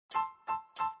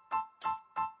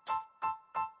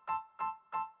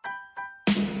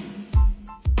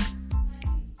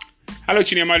Hello,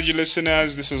 Chinyamaji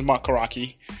listeners. This is Mark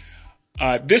Karaki.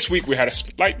 This week we had a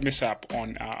slight mishap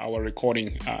on our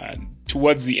recording.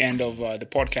 Towards the end of the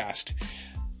podcast,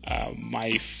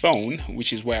 my phone,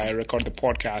 which is where I record the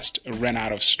podcast, ran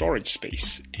out of storage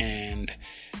space and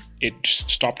it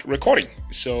stopped recording.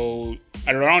 So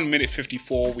at around minute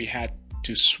 54, we had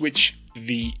to switch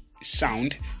the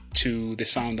sound to the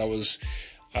sound that was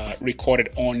recorded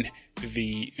on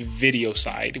the video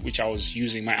side, which I was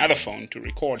using my other phone to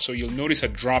record. So you'll notice a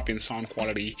drop in sound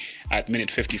quality at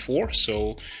minute 54.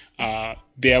 So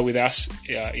bear with us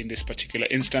in this particular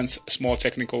instance, a small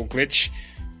technical glitch.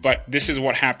 But this is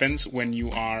what happens when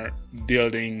you are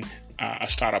building a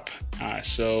startup.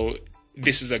 So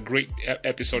this is a great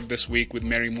episode this week with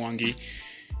Mary Mwangi.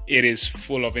 It is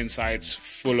full of insights,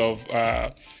 full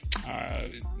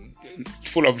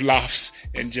of laughs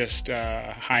and just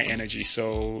high energy.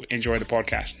 So enjoy the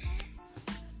podcast.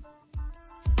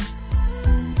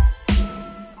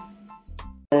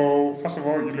 So first of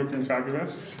all, you're looking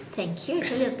fabulous. Thank you.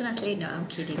 Actually, I was going to say, no, I'm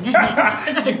kidding.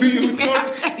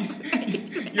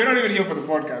 You're not even here for the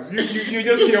podcast. You're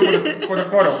just here for the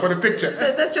photo, for the picture.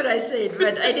 That's what I said.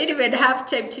 But I didn't even have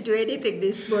time to do anything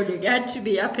this morning. I had to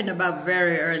be up and about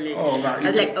very early. Oh, wow. I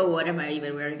was like, what am I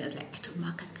even wearing? I was like, I told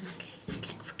Marcus, can I sleep? I was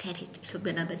like, forget it. It will be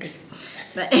another day.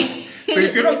 But so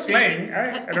if you're not slaying,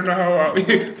 I don't know how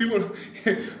people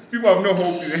have no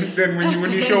hope then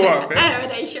when you show up. When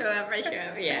I show up,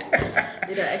 yeah.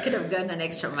 I could have gone an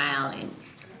extra mile,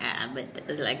 but it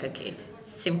was like, okay,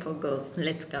 simple goal.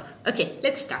 Let's go. Okay,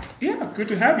 let's start. Yeah, good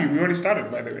to have you. We already started,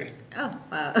 by the way. Oh,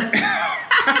 wow.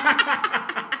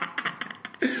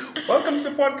 Welcome to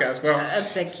the podcast. Well,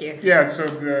 thank you. Yeah, so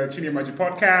the Chinyamaji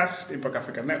podcast, Impact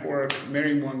Africa Network,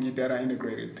 Mary Mwangi Data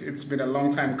Integrated. It's been a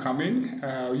long time coming.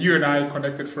 You and I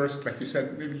connected first, like you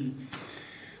said, maybe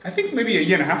a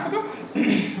year and a half ago.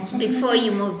 Before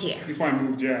you moved here. Before I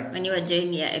moved, yeah. When you were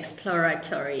doing your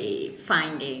exploratory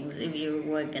findings, if you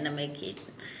were going to make it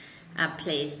a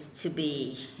place to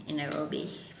be in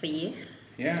Nairobi for you.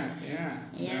 Yeah.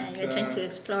 You were trying to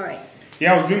explore it.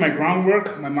 Yeah, I was doing my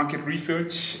groundwork, my market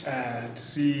research to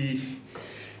see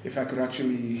if I could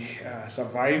actually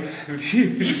survive the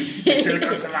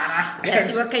Silicon Savannah.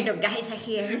 Let's see what kind of guys are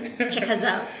here. Check us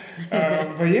out.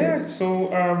 But yeah,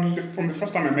 so from the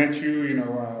first time I met you,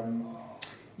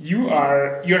 you're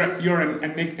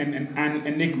an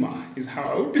enigma is how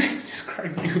I would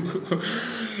describe you.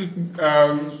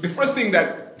 The first thing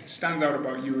that stands out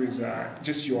about you is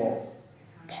just your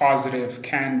positive,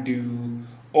 can-do,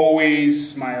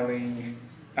 always smiling,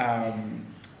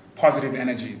 positive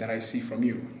energy that I see from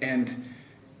you. And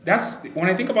that's when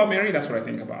I think about Mary, that's what I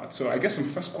think about. So I guess my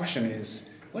first question is,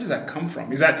 where does that come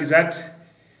from? Is that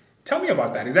tell me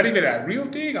about that. Is that even a real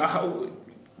thing? How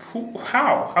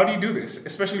do you do this?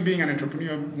 Especially being an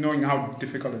entrepreneur, knowing how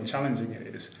difficult and challenging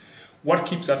it is. What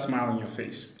keeps that smile on your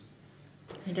face?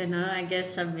 I don't know. I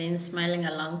guess I've been smiling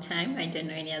a long time. I don't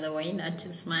know any other way not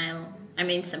to smile. I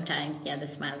mean, sometimes, the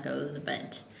smile goes,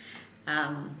 but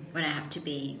when I have to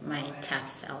be my tough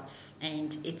self.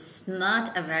 And it's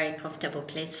not a very comfortable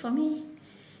place for me.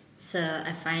 So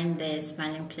I find the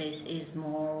smiling place is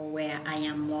more where I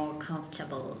am more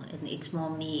comfortable. And it's more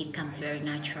me. It comes very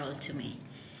natural to me.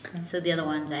 Okay. So the other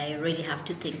ones, I really have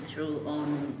to think through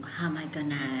on how am I going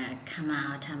to come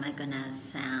out? How am I going to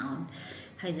sound?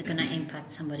 How is it going to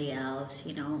impact somebody else?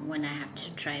 When I have to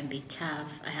try and be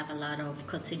tough, I have a lot of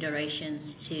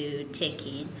considerations to take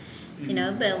in,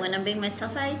 but when I'm being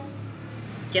myself, I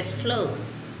just flow.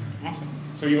 Awesome.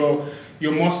 So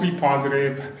you're mostly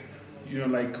positive,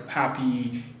 like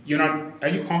happy. Are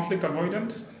you conflict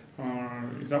avoidant? Or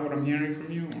is that what I'm hearing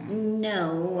from you? Or?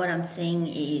 No, what I'm saying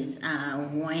is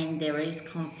when there is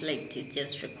conflict, it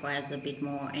just requires a bit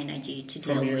more energy to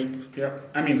deal with. Yeah,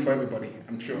 I mean for everybody,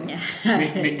 I'm sure. Yeah.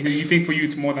 Do you think for you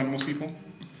it's more than most people?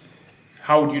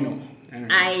 How would you know?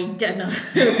 I don't know,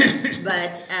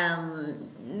 but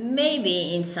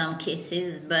maybe in some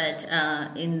cases, but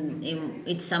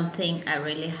it's something I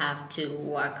really have to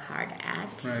work hard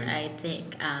at. Right. I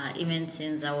think even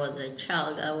since I was a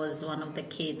child, I was one of the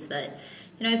kids that,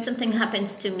 if something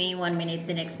happens to me 1 minute,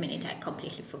 the next minute I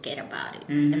completely forget about it.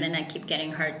 Mm-hmm. And then I keep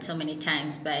getting hurt so many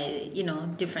times by,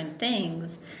 different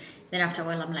things. Then after a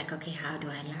while, I'm like, okay, how do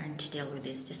I learn to deal with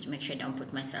this just to make sure I don't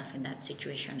put myself in that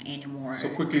situation anymore? So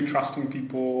quickly trusting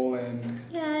people and...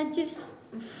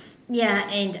 Yeah,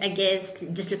 and I guess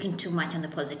just looking too much on the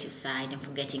positive side and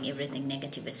forgetting everything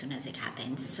negative as soon as it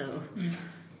happens. So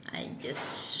I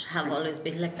just have always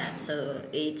been like that. So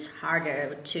it's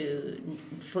harder to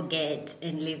forget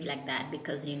and live like that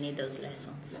because you need those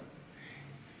lessons.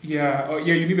 Yeah,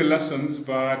 yeah, you need the lessons,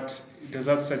 but does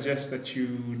that suggest that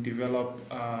you develop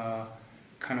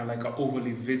kind of like an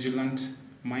overly vigilant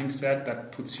mindset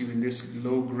that puts you in this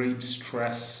low grade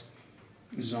stress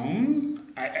zone?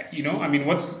 I mean,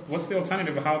 what's the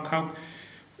alternative? How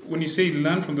when you say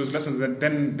learn from those lessons,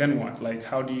 then what? Like,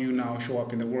 how do you now show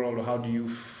up in the world, or how do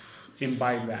you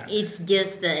imbibe that? It's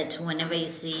just that whenever you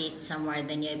see it somewhere,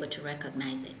 then you're able to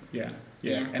recognize it.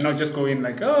 Yeah, and not just go in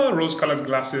like, oh, rose-colored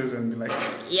glasses and be like,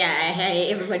 yeah,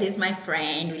 hey, everybody's my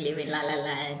friend. We live in La La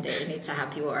Land, and it's a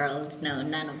happy world. No,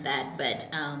 none of that. But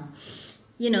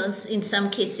in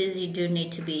some cases, you do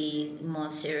need to be more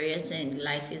serious, and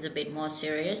life is a bit more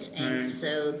serious, and Right.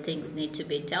 so things need to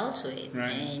be dealt with,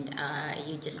 Right. and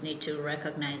you just need to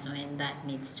recognize when that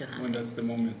needs to happen. when that's the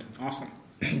moment. Awesome.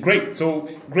 Great. So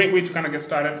great way to kind of get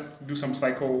started. Do some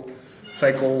psycho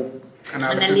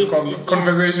analysis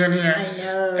conversation here. I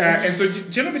know. And so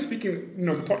generally speaking,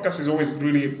 the podcast is always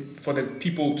really for the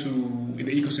people in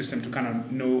the ecosystem to kind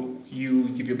of know you,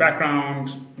 give your background,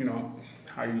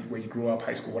 where you grew up,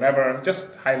 high school, whatever,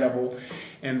 just high level,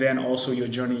 and then also your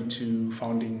journey to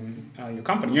founding your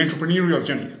company, your entrepreneurial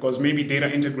journey, because maybe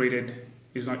Data Integrated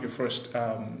is not your first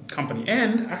company.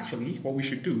 And actually, what we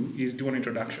should do is do an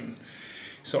introduction.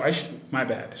 So my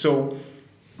bad. So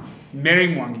Mary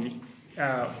Mwangi,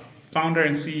 founder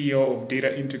and CEO of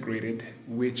Data Integrated,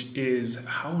 which is,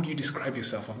 how would you describe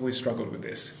yourself? I've always struggled with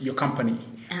this. Your company.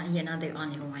 You're not the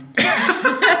only one.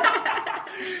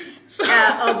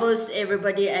 Almost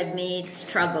everybody I meet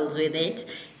struggles with it,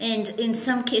 and in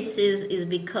some cases is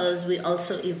because we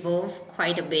also evolve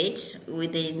quite a bit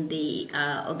within the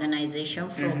organization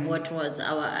from what was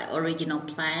our original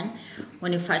plan.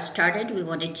 When we first started, we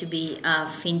wanted to be a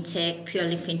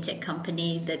purely fintech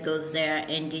company that goes there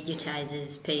and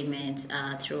digitizes payments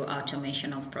through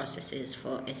automation of processes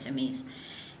for SMEs.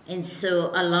 And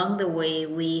so along the way,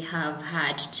 we have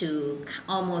had to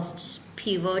almost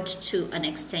pivot to an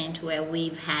extent where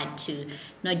we've had to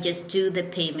not just do the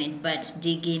payment, but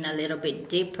dig in a little bit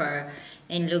deeper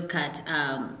and look at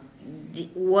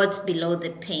what's below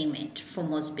the payment for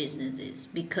most businesses.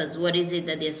 Because what is it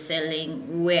that they're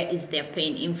selling? Where is their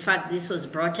pain? In fact, this was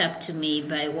brought up to me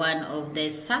by one of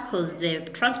the circles, the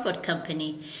transport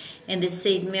company. And they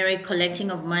said, Mary,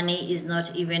 collecting of money is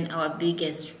not even our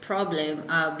biggest problem.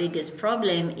 Our biggest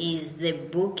problem is the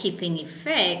bookkeeping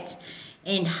effect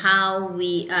and how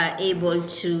we are able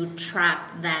to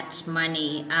track that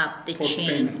money up the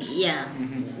chain. Yeah,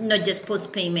 not just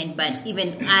post-payment, but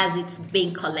even as it's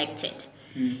being collected.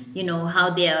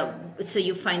 How they are. So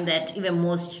you find that even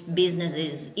most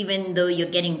businesses, even though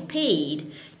you're getting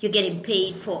paid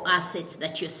for assets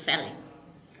that you're selling.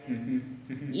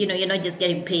 You're not just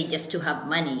getting paid just to have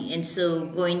money. And so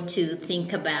going to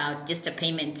think about just a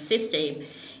payment system,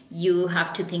 you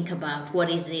have to think about what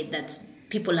is it that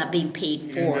people are being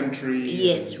paid for. Inventory.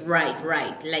 Yes,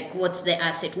 right. Like what's the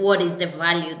asset? What is the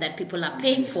value that people are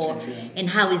paying for? And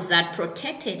how is that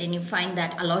protected? And you find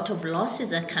that a lot of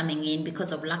losses are coming in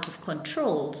because of lack of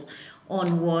controls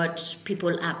on what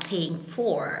people are paying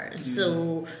for.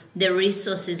 So the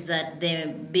resources that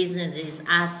the businesses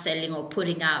are selling or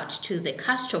putting out to the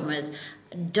customers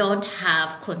don't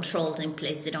have controls in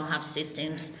place. They don't have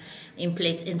systems in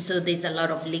place. And so there's a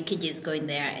lot of leakages going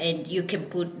there. And you can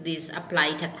apply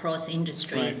it across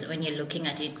industries when you're looking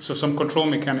at it. So some control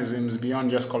mechanisms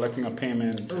beyond just collecting a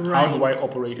payment. Right. How do I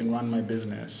operate and run my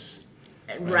business?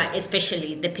 Right,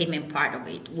 especially the payment part of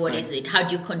it. What is it? How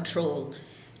do you control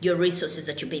your resources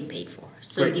that you're being paid for?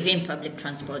 So if you're in public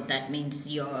transport, that means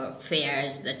your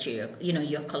fares that you're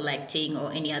collecting,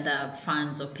 or any other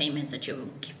funds or payments that you're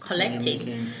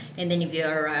collecting. And then if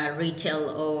you're a retail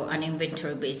or an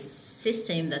inventory-based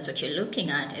system, that's what you're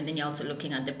looking at. And then you're also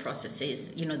looking at the processes,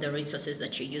 the resources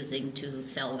that you're using to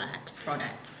sell that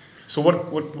product. So what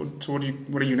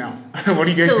are you now? What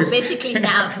do you guys do? So basically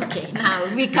now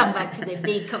we come back to the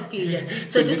big confusion.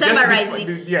 So to summarize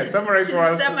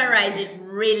it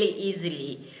really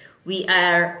easily, we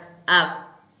are a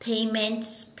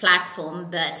payment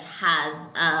platform that has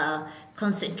a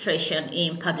concentration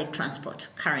in public transport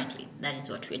currently. That is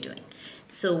what we're doing.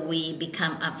 So we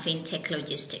become a fintech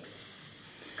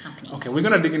logistics company. Okay, we're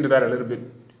going to dig into that a little bit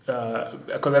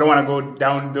because I don't want to go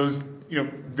down those,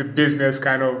 the business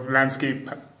kind of landscape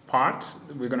part.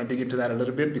 We're going to dig into that a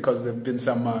little bit because there have been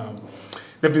some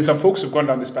There have been some folks who've gone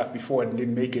down this path before and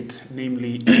didn't make it.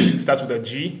 Namely, starts with a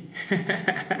G.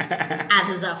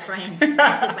 Those are friends.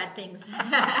 That's the bad things.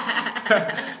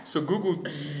 So Google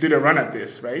did a run at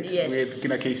this, right? Yes. With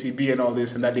KCB and all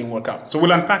this, and that didn't work out. So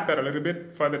we'll unpack that a little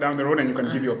bit further down the road, and you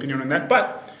can give your opinion on that.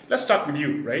 But let's start with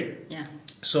you, right? Yeah.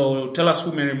 So tell us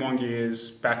who Mary Mwangi is,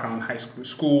 background, high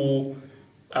school,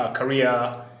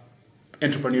 career,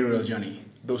 entrepreneurial journey.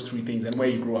 Those three things, and where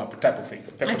you grew up, type of thing.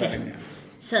 Okay.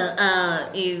 So,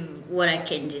 what I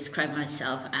can describe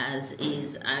myself as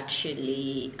is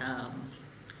actually,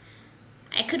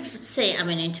 I could say I'm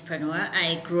an entrepreneur.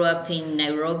 I grew up in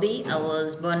Nairobi. I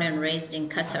was born and raised in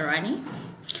Kasarani.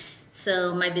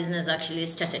 So my business actually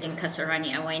started in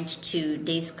Kasarani. I went to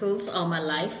day schools all my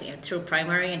life, through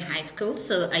primary and high school.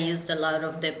 So I used a lot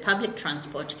of the public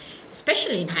transport,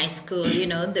 especially in high school.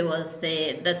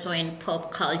 That's when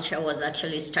pop culture was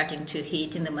actually starting to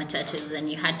hit in the matatus, and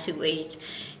you had to wait,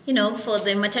 for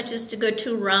the matatus to go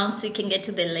 2 rounds so you can get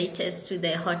to the latest, to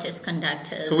the hottest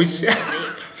conductors. So which...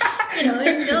 and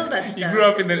all that stuff. You grew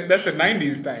up that's the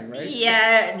 90s time, right?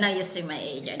 Yeah, now you see my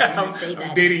age. I don't want to say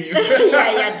that. I'm dating you.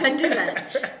 yeah, don't do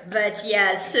that. But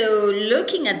yeah, so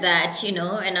looking at that, in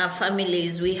our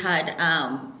families, we had,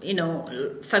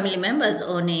 family members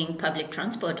owning public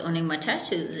transport, owning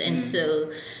matatus. And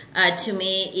so to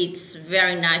me, it's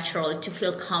very natural to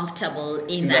feel comfortable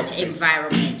in that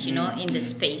environment, in the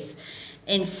space.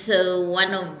 And so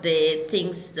one of the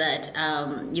things that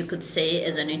you could say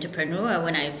as an entrepreneur,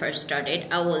 when I first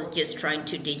started, I was just trying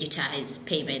to digitize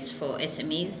payments for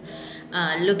SMEs.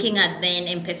 Looking at then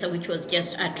M-Pesa, which was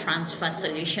just a transfer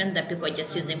solution that people are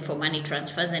just using for money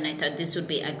transfers. And I thought this would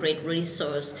be a great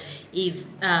resource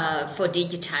for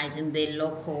digitizing the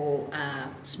local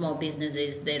small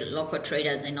businesses, the local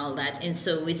traders and all that. And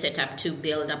so we set up to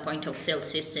build a point of sale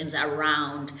systems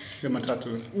around... The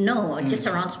matatu? No, just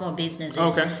around small businesses.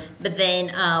 Okay. But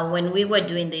then when we were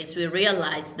doing this, we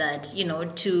realized that,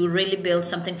 to really build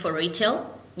something for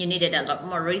retail, you needed a lot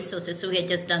more resources. So we had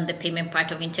just done the payment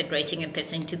part of integrating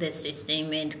M-Pesa into the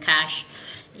system and cash,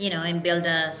 and build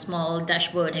a small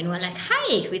dashboard. And we're like,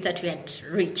 hi, we thought we had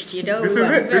reached, This is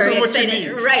it. This is what you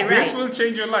need. Right. This will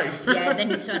change your life. Yeah, then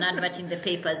we saw an advert in the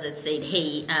papers that said,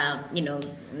 hey,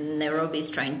 Nairobi is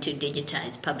trying to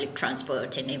digitize public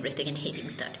transport and everything. And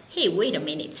we thought, hey, wait a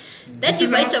minute. That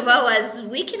device of ours,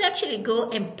 we can actually go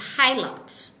and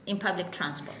pilot in public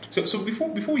transport. So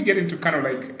before we get into kind of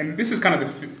like, and this is kind of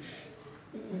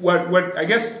what I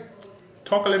guess,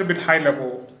 talk a little bit high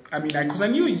level. I mean, because I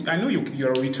know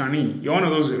you're a returnee. You're one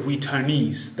of those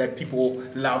returnees that people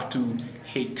love to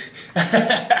hate.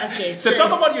 Okay. So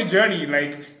talk about your journey.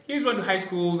 Like, here's went to high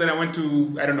school, then I went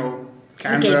to, I don't know,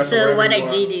 Kansas. Okay, so what I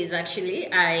did is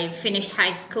actually I finished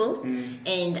high school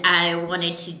and I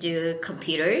wanted to do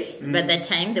computers. But at that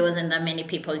time, there wasn't that many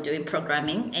people doing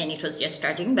programming and it was just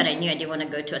starting. But I knew I didn't want to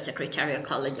go to a secretarial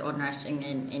college or nursing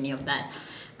and any of that.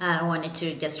 I wanted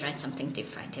to just try something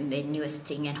different. And the newest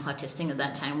thing and hottest thing at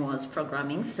that time was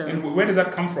programming. So, and where does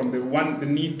that come from? The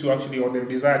need to actually, or the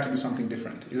desire to do something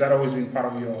different? Is that always been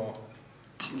part of your...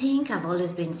 I think I've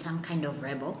always been some kind of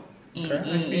rebel. In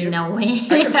a way.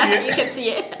 I can see it. You can see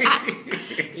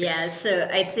it. Yeah, so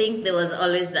I think there was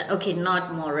always that,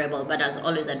 not more rebel, but I was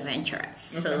always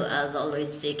adventurous. Okay. So I was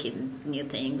always seeking new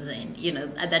things. And,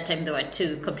 at that time there were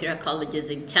 2 computer colleges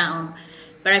in town,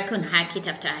 but I couldn't hack it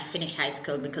after I finished high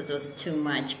school because there was too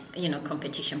much,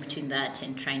 competition between that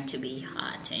and trying to be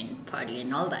hot and party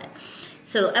and all that.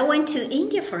 So I went to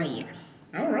India for a year.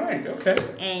 All right, okay.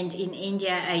 And in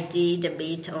India, I did a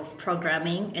bit of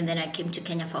programming, and then I came to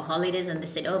Kenya for holidays, and they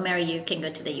said, oh, Mary, you can go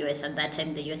to the U.S. At that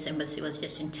time, the U.S. Embassy was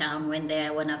just in town. Went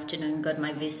there one afternoon, got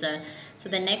my visa. So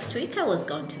the next week, I was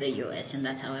going to the U.S., and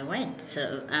that's how I went.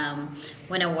 So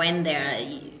when I went there,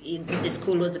 the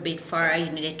school was a bit far. You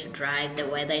needed to drive, the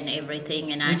weather and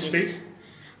everything. And Which state?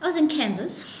 I was in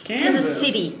Kansas. Kansas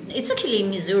City. It's actually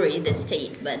Missouri, the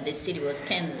state, but the city was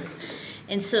Kansas.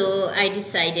 And so I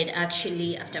decided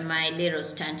actually after my little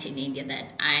stint in India that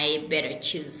I better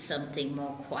choose something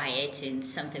more quiet and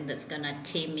something that's going to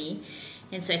tame me.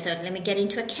 And so I thought, let me get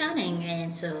into accounting.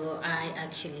 And so I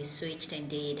actually switched and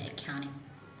did accounting.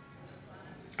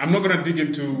 I'm not gonna dig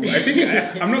into.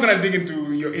 I'm not gonna dig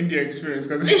into your India experience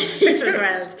because it was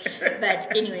wild. But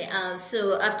anyway,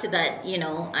 so after that,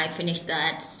 I finished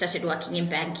that. Started working in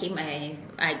banking.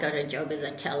 I got a job as a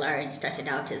teller and started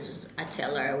out as a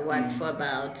teller. Worked for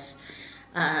about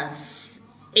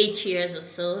 8 years or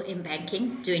so in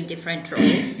banking, doing different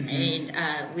roles and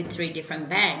with 3 different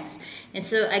banks. And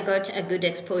so I got a good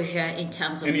exposure in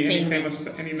terms of Any payments.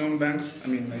 famous, any known banks? I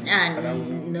mean, like, that I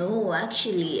would know. No,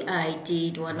 actually, I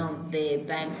did one of the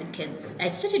banks in Kansas. I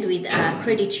started with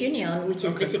Credit Union, which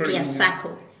is Okay, basically a Credit Union.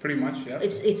 SACCO. Pretty much, yeah.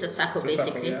 It's a SACCO It's a SACCO,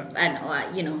 basically, yeah.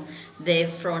 and the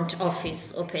front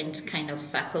office opened kind of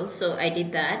SACCOs. So I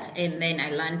did that, and then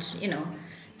I learned,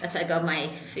 that's how I got my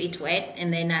feet wet,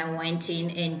 and then I went in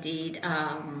and did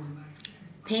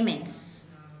payments,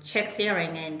 check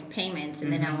clearing and payments,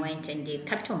 and then I went and did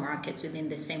capital markets within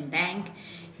the same bank.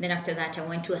 And then after that, I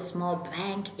went to a small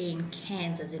bank in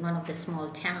Kansas, in one of the small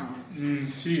towns.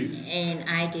 Jeez. And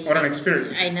I did. What an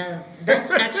experience. I know.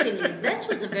 That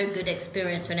was a very good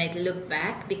experience when I look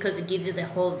back, because it gives you the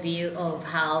whole view of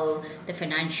how the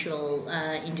financial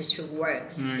industry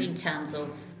works in terms of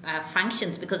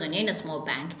functions. Because when you're in a small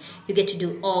bank, you get to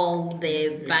do all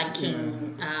the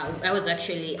banking. I was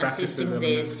actually assisting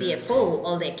the CFO,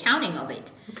 all the accounting of it.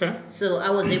 Okay. So I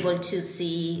was able to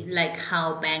see like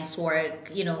how banks work,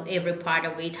 every part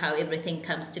of it, how everything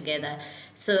comes together.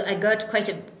 So I got quite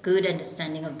a good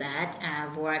understanding of that.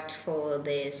 I've worked for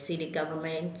the city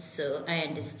government, so I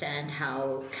understand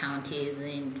how counties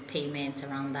and payments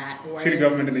around that work. City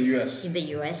government in the U.S. In the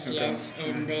U.S., Okay. yes,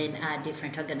 and then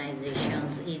different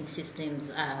organizations in systems,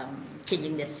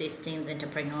 changing the systems,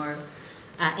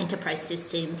 enterprise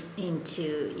systems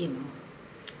into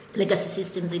legacy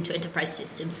systems into enterprise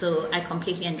systems. So I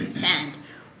completely understand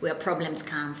where problems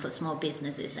come for small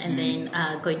businesses. And then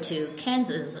going to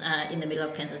Kansas, in the middle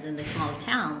of Kansas, in the small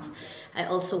towns, I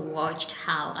also watched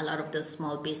how a lot of those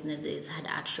small businesses had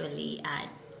actually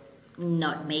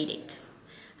not made it.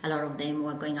 A lot of them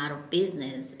were going out of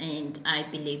business, and I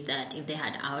believe that if they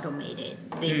had automated,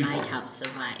 they might have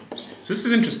survived. So this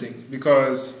is interesting,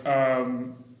 because a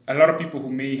lot of people who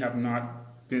may have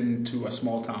not been to a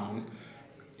small town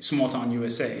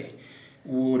USA,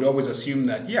 would always assume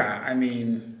that, the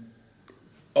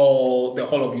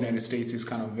whole of the United States is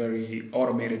kind of very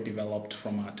automated, developed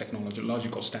from a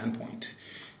technological standpoint.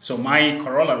 So my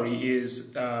corollary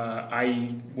is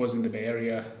I was in the Bay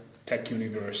Area Tech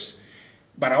Universe,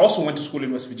 but I also went to school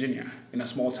in West Virginia, in a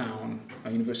small town,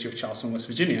 University of Charleston, West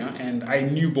Virginia, and I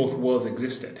knew both worlds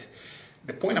existed.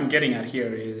 The point I'm getting at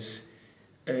here is,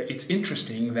 it's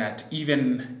interesting that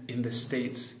even in the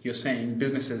States, you're saying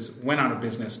businesses went out of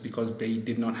business because they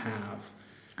did not have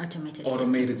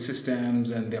automated systems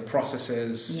and their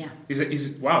processes. Yeah.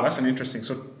 Wow, that's an interesting.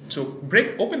 So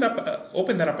open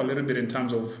that up a little bit in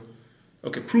terms of,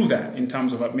 prove that in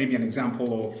terms of maybe an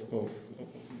example of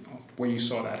where you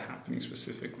saw that happening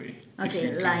specifically.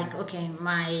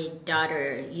 My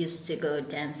daughter used to go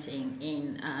dancing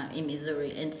in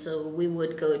Missouri, and so we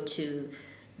would go to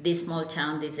this small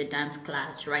town. There's a dance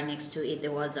class right next to it.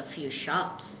 There was a few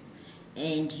shops,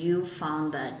 and you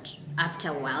found that after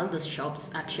a while, those shops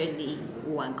actually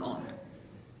were gone.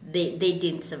 They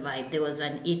didn't survive. There was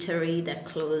an eatery that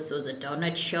closed. There was a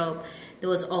donut shop. There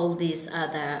was all these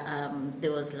other.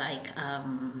 There was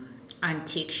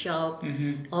antique shop,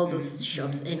 all those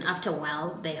shops, and after a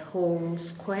while, the whole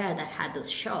square that had those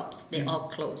shops, they all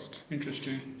closed.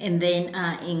 Interesting. And then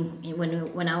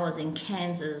when I was in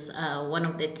Kansas, one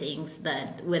of the things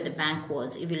where the bank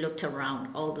was, if you looked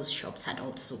around, all those shops had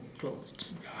also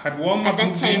closed. Had Walmart at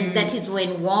that time? That is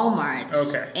when Walmart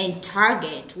and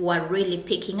Target were really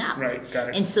picking up. Right, got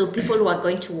it. And so people were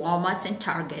going to Walmarts and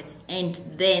Targets, and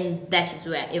then that is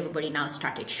where everybody now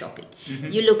started shopping.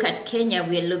 You look at Kenya,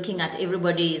 we are looking at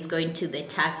everybody is going to the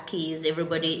Tuskies,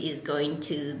 everybody is going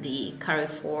to the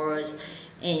Carrefours,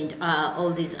 and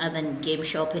all these other game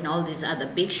shop and all these other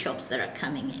big shops that are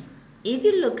coming in. If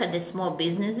you look at the small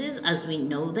businesses as we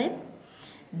know them,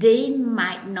 they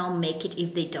might not make it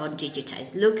if they don't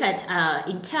digitize. Look at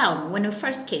in town, when we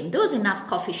first came, there was enough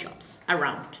coffee shops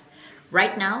around.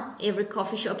 Right now,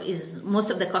 most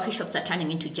of the coffee shops are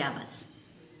turning into Javas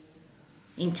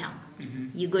in town.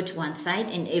 You go to one side,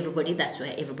 and that's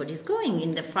where everybody's going.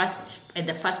 At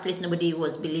the first place, nobody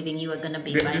was believing you were going to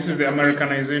be buying. This is the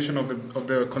Americanization of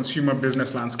the consumer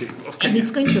business landscape of Kenya. And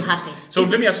it's going to happen. So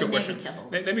let me ask you a question.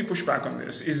 Let me push back on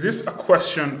this. Is this a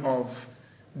question of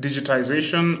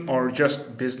digitization or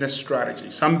just business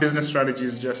strategy? Some business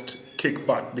strategies just kick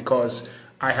butt because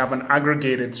I have an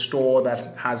aggregated store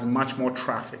that has much more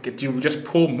traffic. It will just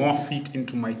pull more feet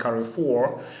into my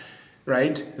Carrefour,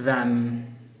 right,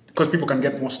 because people can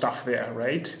get more stuff there,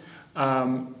 right?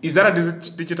 Is that a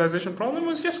digitization problem,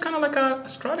 or it's just kind of like a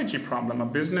strategy problem, a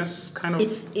business kind of?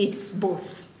 It's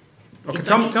both. Okay,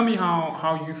 tell me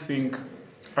how you think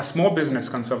a small business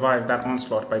can survive that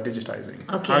onslaught by digitizing?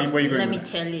 Okay, Where are you going let me with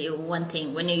that? tell you one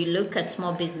thing. When you look at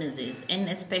small businesses, and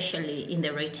especially in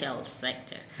the retail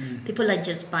sector, people are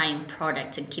just buying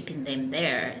products and keeping them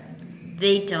there.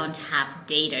 They don't have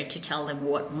data to tell them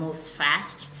what moves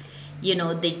fast.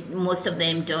 Most of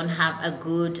them don't have a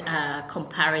good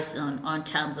comparison on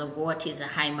terms of what is a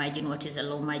high margin, what is a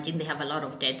low margin. They have a lot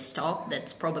of dead stock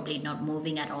that's probably not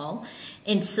moving at all.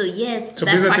 And so, yes, So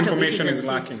that business part information of it is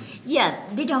lacking. Yeah,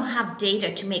 they don't have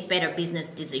data to make better business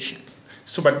decisions.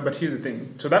 So, but here's the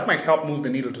thing. So that might help move the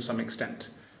needle to some extent,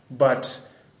 but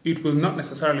it will not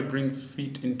necessarily bring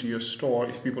feet into your store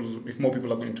if more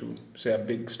people are going to say a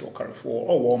big store, Carrefour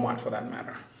or Walmart for that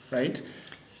matter, right?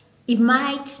 It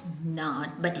might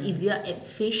not, but if you're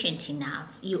efficient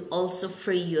enough, you also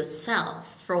free yourself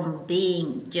from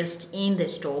being just in the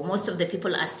store. Most of the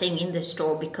people are staying in the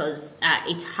store because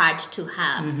it's hard to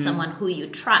have someone who you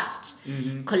trust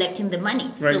collecting the money.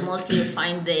 Right. So mostly you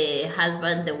find the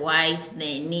husband, the wife,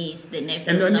 the niece, the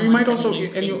nephew, And you someone might also, coming in,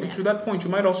 sitting there. to that point, you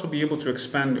might also be able to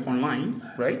expand online,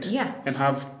 right? Yeah. And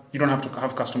you don't have to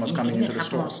have customers coming You into can the have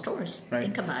store. more stores. Right.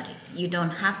 Think about it. You don't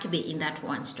have to be in that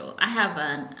one store. I have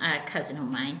a cousin of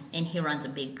mine, and he runs a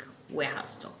big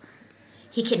warehouse store.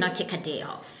 He cannot take a day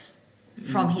off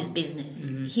from his business,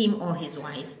 him or his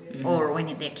wife, or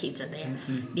when their kids are there,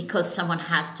 because someone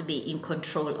has to be in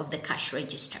control of the cash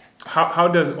register. How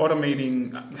does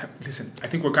automating? Listen, I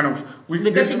think we're kind of We're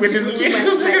getting too much, but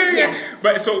yeah.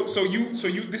 But so you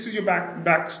this is your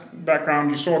background.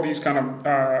 You saw these kind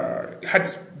of had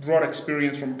this broad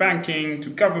experience from banking to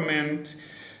government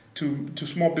to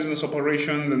small business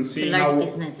operations and seeing how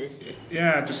businesses too.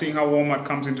 Yeah, to seeing how Walmart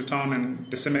comes into town and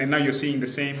disseminate. Now you're seeing the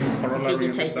same corollary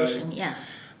on the side. Digitization,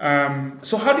 yeah.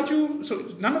 So how did you?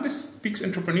 So none of this speaks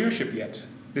entrepreneurship yet.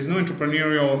 There's no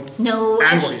entrepreneurial No,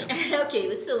 angle actually, yet.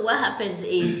 okay. So what happens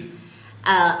is,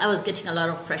 I was getting a lot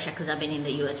of pressure because I've been in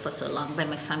the U.S. for so long by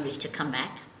my family to come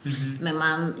back. My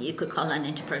mom, you could call her an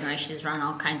entrepreneur. She's run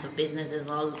all kinds of businesses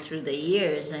all through the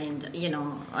years, and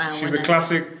She's the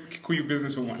classic Kikuyu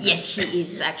businesswoman. Yes, she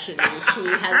is actually. She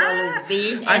has always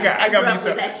been. And I grew got up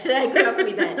with that. I grew up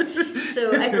with that.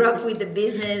 So I grew up with the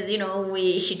business.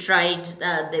 She tried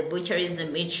the butcheries, the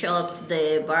meat shops,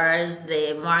 the bars,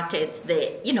 the markets, all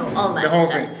that The whole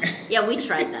stuff. thing. Yeah, we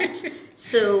tried that.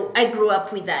 So I grew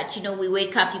up with that. We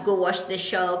wake up, you go wash the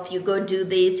shop, you go do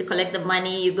this, you collect the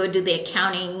money, you go do the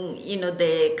accounting,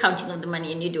 the counting of the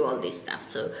money, and you do all this stuff.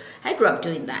 So I grew up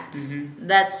doing that.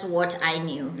 That's what I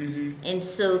knew. And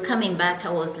so coming back,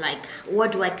 I was like,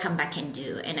 what do I come back and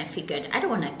do? And I figured, I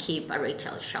don't want to keep a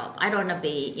retail shop. I don't want to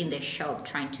be in the shop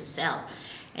trying to sell.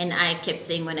 And I kept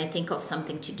saying, when I think of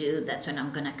something to do, that's when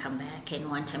I'm going to come back. And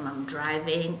one time I'm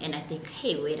driving and I think,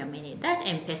 hey, wait a minute, that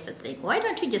M-Pesa thing, why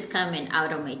don't you just come and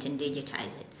automate and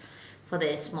digitize it for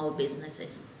the small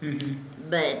businesses?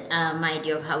 But my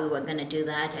idea of how we were going to do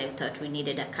that, I thought we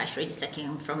needed a cash register. I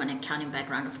came from an accounting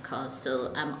background, of course.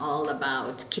 So I'm all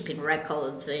about keeping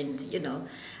records and,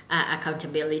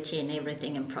 accountability and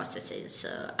everything and processes.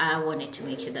 So I wanted to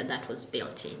make sure that that was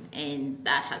built in. And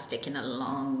that has taken a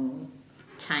long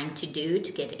time to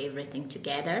get everything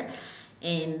together.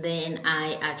 And then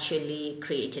I actually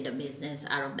created a business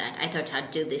out of that. I thought I'd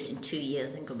do this in 2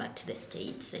 years and go back to the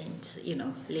States and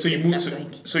leave So you this moved. stuff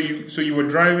going. So you were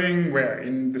driving where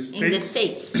in the States? In the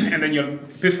States. And then your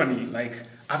epiphany, like,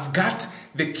 I've got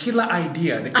the killer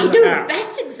idea. The I killer know, app.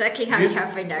 that's exactly how it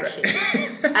happened actually.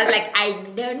 I was like, I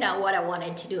know now what I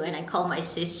wanted to do. And I called my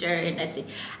sister and I said,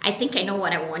 I think I know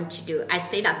what I want to do. I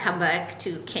said I'll come back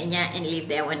to Kenya and live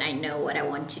there when I know what I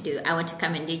want to do. I want to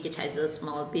come and digitize those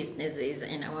small businesses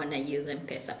and I want to use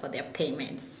M-Pesa for their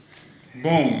payments.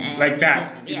 Boom, And like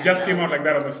that. yeah, It just that came was out like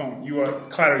that on the phone. You were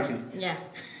clarity. Yeah.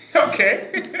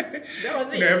 Okay. That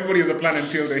was it. Everybody has a plan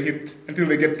until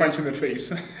they get punched in the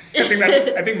face.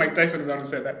 I think Mike Tyson is the one who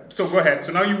said that. So go ahead.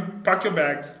 So now you pack your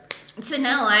bags. So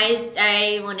now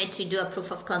I wanted to do a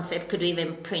proof of concept. Could we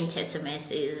even print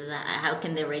SMSs? How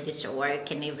can the register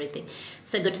work and everything?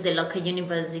 So I go to the local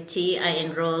university. I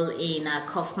enroll in a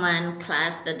Kaufman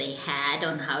class that they had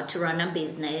on how to run a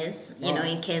business,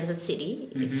 in Kansas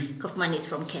City. Kaufman is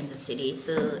from Kansas City.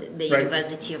 So the Right.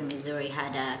 University of Missouri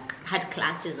had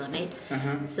classes on it.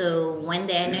 So when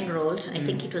they enrolled, I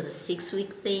think it was a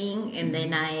 6-week thing. And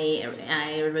then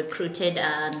I recruited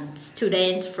a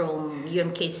student from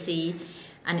UMKC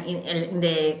and in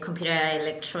the computer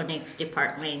electronics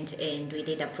department, and we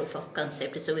did a proof of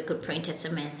concept so we could print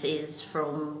SMSs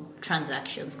from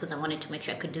transactions because I wanted to make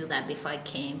sure I could do that before I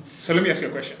came. So let me ask you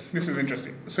a question. This is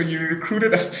interesting. So you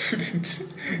recruited a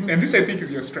student, and this I think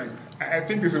is your strength. I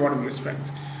think this is one of your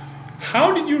strengths.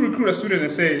 How did you recruit a student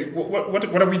and say,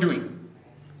 what are we doing?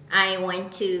 I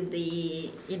went to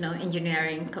the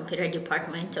engineering computer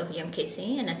department of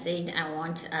UMKC, and I said I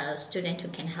want a student who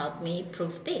can help me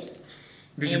prove this.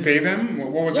 Did you pay them?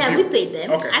 What was yeah, the we paid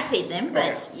them. Okay. I paid them,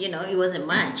 but it wasn't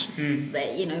much.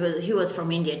 But he was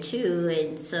from India too,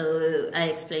 and so I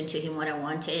explained to him what I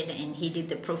wanted, and he did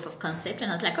the proof of concept, and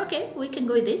I was like, okay, we can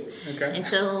go with this. Okay. And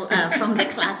so from the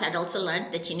class, I'd also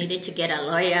learned that you needed to get a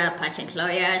lawyer, patent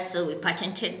lawyer. So we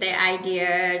patented the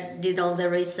idea, did all the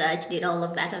research, did all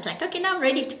of that. I was like, okay, now I'm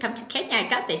ready to come to Kenya. I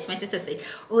got this. My sister said,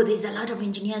 oh, there's a lot of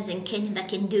engineers in Kenya that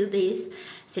can do this.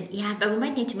 I said, yeah, but we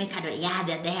might need to make hardware. Yeah,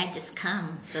 they're there, just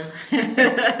come. So,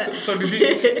 so did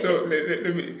he? So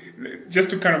let me just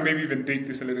to kind of maybe even take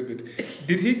this a little bit.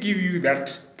 Did he give you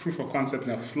that proof of concept in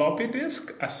a floppy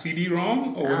disk, a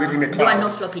CD-ROM, or was it in the cloud? There are no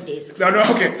floppy disks. No.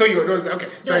 Okay. So you okay.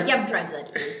 There were jump drives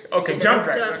at least. Okay, jump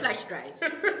drives. There were flash drives.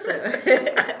 So.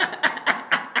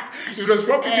 It was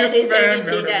floppy disk then.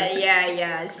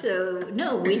 Yeah. So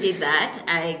no, we did that.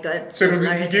 I got. So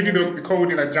he gave you the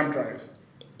code in a jump drive.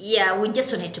 Yeah, we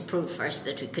just wanted to prove first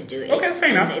that we could do it. Okay, fair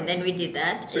enough. And then we did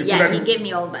that. So he gave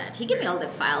me all that. He gave me all the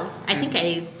files. I think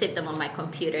I set them on my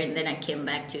computer, and then I came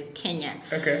back to Kenya.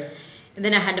 Okay. And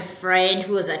then I had a friend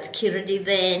who was at Kiridi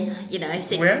then. I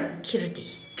said... Where?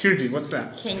 Kiridi. Kiridi, what's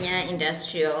that? Kenya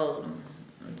Industrial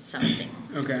something.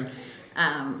 Okay.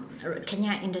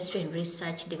 Kenya Industry and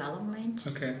Research Development.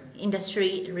 Okay.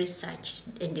 Industry Research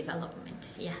and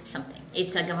Development. Yeah, something.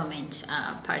 It's a government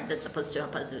part that's supposed to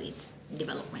help us with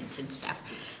developments and stuff.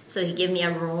 So he gave me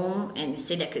a room and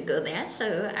said I could go there.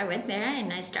 So I went there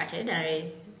and I started.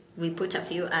 We put a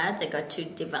few ads. I got to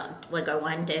develop. We got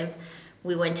one dev.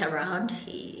 We went around.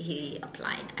 He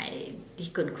applied. He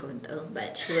couldn't code though,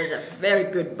 but he was a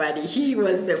very good buddy. He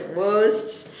was the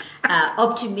most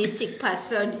optimistic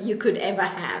person you could ever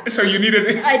have. So you needed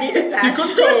it. I needed that. He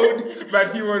could code,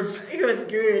 but he was. He was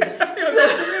good. He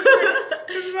was optimistic.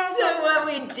 So what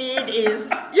we did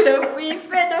is, we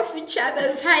fed off each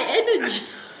other's high energy.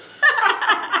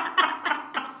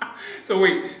 So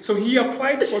wait, so he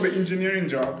applied for the engineering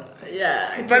job.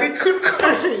 Yeah. But he couldn't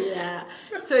code. Yeah.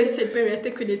 So he said, Mary, I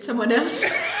think we need someone else.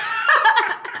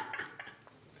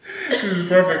 This is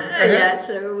perfect. Yeah,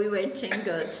 so we went and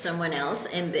got someone else,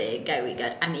 and the guy we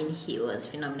got, he was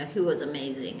phenomenal. He was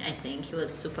amazing. I think he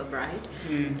was super bright,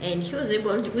 and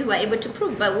we were able to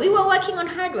prove, but we were working on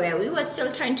hardware. We were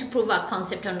still trying to prove our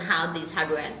concept on how this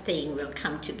hardware thing will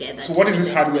come together. So what is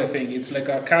this hardware thing? It's like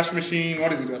a cash machine.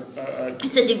 What is it?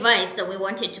 It's a device that we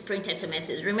wanted to print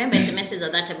SMSs. Remember, SMSs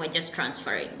at that time were just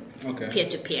transferring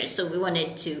peer-to-peer. So we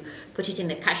wanted to put it in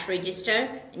the cash register,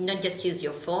 not just use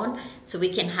your phone, so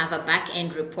we can have a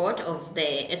back-end report of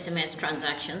the SMS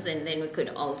transactions, and then we could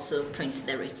also print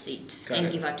the receipt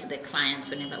give out to the clients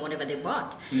whatever they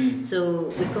bought. So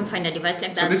we couldn't find a device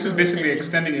like that. So this is basically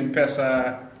extending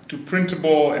M-Pesa to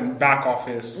printable and back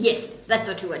office. Yes, that's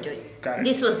what we were doing. Got it.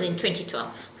 This was in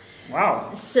 2012.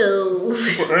 Wow. So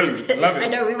super early. I love it. I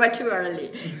know, we were too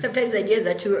early. Sometimes ideas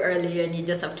are too early and you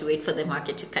just have to wait for the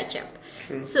market to catch up.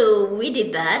 True. So we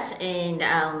did that, and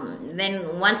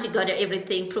then once we got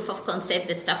everything, proof of concept,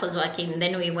 the stuff was working,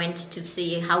 then we went to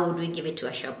see how would we give it to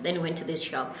a shop. Then we went to this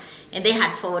shop, and they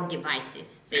had 4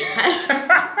 devices. They had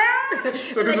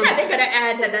so they're going to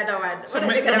add another one. So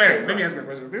Mary, let me ask you a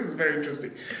question. This is very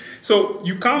interesting. So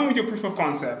you come with your proof of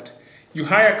concept. You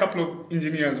hire a couple of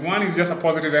engineers. One is just a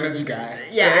positive energy guy.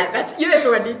 Yeah, right? that's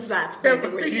everyone needs that. By the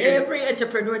way. Every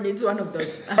entrepreneur needs one of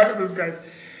those. One of those guys.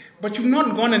 But you've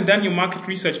not gone and done your market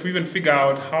research to even figure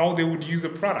out how they would use the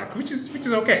product, which is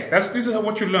okay. This is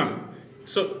what you learn.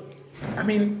 So,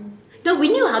 no, we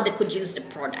knew how they could use the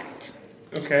product.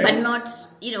 Okay. But not,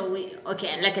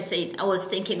 like I said, I was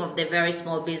thinking of the very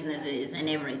small businesses and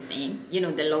everything,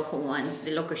 the local ones,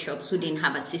 the local shops who didn't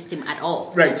have a system at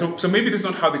all. Right. So maybe that's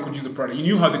not how they could use the product. You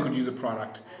knew how they could use the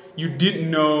product. You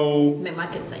didn't know the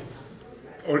market size.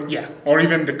 Or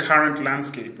even the current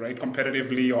landscape, right?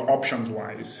 Competitively or options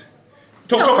wise.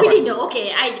 We didn't know.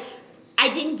 Okay,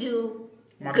 I didn't do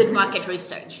good market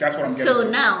research. That's what I'm getting So to.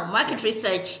 now, market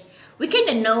research, we kind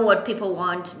of know what people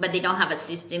want, but they don't have a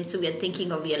system. So we're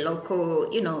thinking of your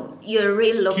local, your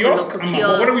real local kiosk.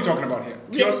 kiosk. What are we talking about here?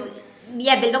 Kiosk?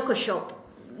 Yeah, the local shop.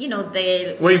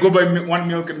 The where you go buy one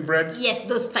milk and bread. Yes,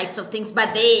 those types of things,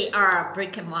 but they are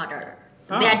brick and mortar.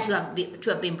 They had to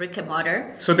have been brick and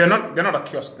mortar. So they're not a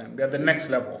kiosk then. They're the next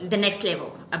level. The next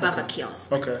level above a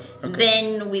kiosk. Okay.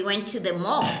 Then we went to the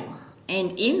mall,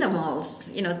 and in the malls,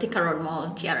 Thika Road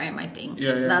Mall, TRM, I think.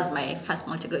 Yeah. That was my first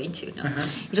mall to go into. No,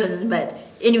 it wasn't. But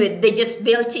anyway, they just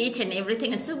built it and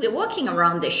everything, and so we're walking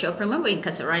around the shop. Remember in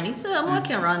Kasarani? So I'm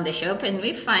walking around the shop, and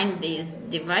we find these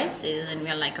devices, and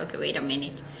we're like, okay, wait a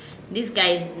minute. these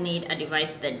guys need a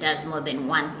device that does more than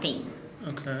one thing.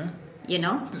 Okay. You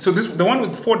know? So the one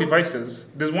with 4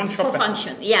 devices, there's one shop 4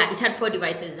 functions. Yeah, it had 4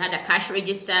 devices. It had a cash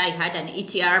register, it had an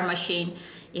ETR machine,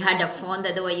 it had a phone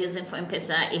that they were using for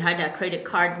M-Pesa, it had a credit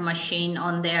card machine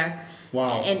on there.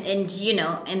 Wow. And you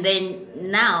know, and then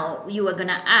now you were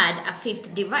gonna add a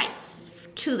 5th device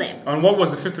to them. And what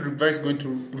was the 5th device going to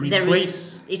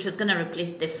replace? It was gonna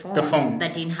replace the phone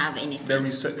that didn't have anything.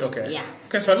 Okay. Yeah.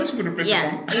 Okay, so at least you could replace the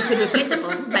phone. Yeah, you could replace the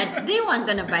phone, but they weren't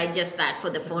gonna buy just that for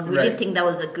the phone. We didn't think that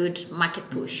was a good market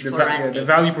push for us. The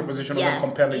value proposition wasn't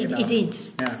compelling enough. It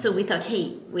didn't. Yeah. So we thought,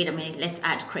 hey, wait a minute, let's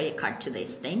add credit card to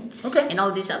this thing. Okay. And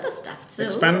all this other stuff. So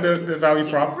expand the value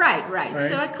prop. Right.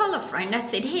 So I called a friend. I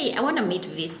said, hey, I want to meet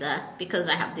Visa because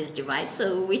I have this device.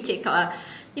 So we take a,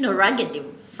 rugged,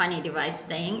 funny device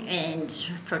thing and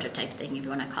prototype thing, if you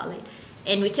want to call it.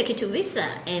 And we take it to Visa,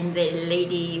 and the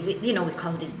lady, we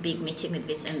call this big meeting with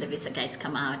Visa, and the Visa guys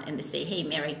come out and they say, hey,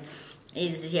 Mary,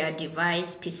 is your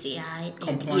device PCI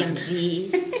compliant. and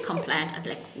EMVs compliant? I was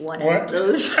like, what are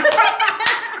those?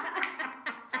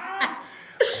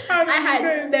 I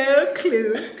had no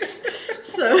clue.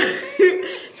 So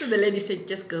the lady said,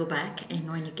 just go back, and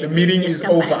when you get the meeting is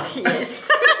over. Back. Yes.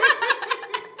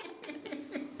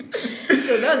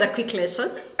 So that was a quick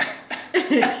lesson.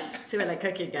 So we're like,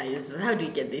 okay, guys, how do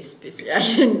we get this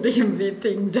PCI and EMV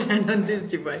thing done on this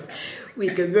device? We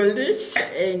Googled it,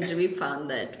 and we found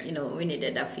that, we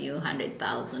needed a few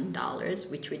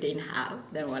 $100,000, which we didn't have.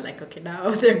 Then we're like, okay,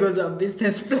 now there goes our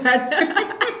business plan.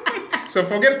 So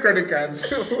forget credit cards.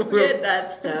 Forget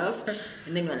that stuff.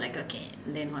 And then we're like, okay.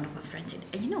 And then one of our friends said,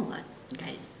 you know what,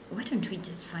 guys, why don't we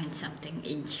just find something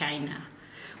in China?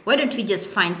 Why don't we just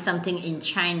find something in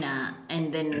China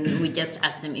and then we just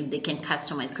ask them if they can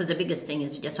customize? Because the biggest thing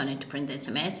is we just wanted to print the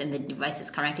SMS, and the devices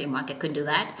currently in market couldn't do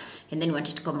that. And then we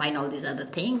wanted to combine all these other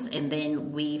things. And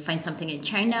then we find something in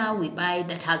China, we buy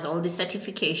that has all the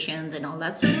certifications and all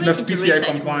that. So that's PCI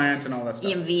compliant and all that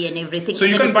stuff. EMV and everything. So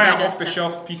you can buy an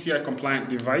off-the-shelf PCI compliant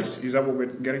device? Is that what we're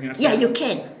getting at? Yeah, you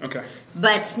can. Okay.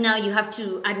 But now you have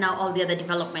to add now all the other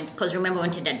development, because remember we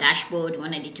wanted a dashboard, we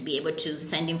wanted it to be able to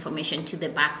send information to the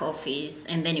back office,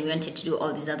 and then we wanted to do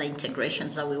all these other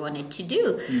integrations that we wanted to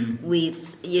do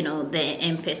with, the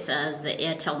M-Pesas, the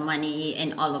Airtel money,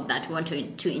 and all of that. We want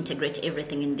to integrate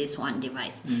everything in this one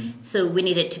device. So we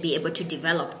needed to be able to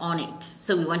develop on it.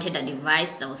 So we wanted a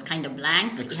device that was kind of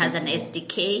blank. It has an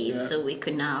SDK, so we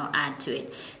could now add to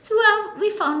it. So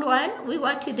we found one, we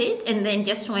worked with it, and then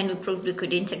just when we proved we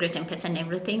could integrate M-Pesa and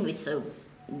everything, we saw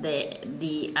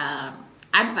the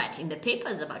advert in the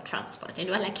papers about transport, and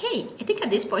we're like, hey, I think at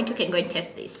this point we can go and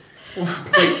test this.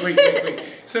 Wait.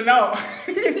 So now,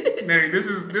 Mary, this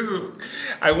is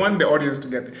I want the audience to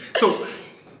get it. So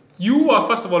you are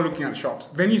first of all looking at shops,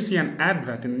 then you see an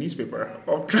advert in the newspaper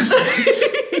of transport,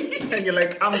 and you're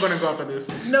like, I'm gonna go after this.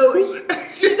 No,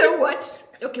 you know what?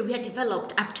 Okay, we had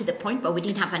developed up to the point, but we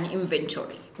didn't have an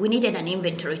inventory. We needed an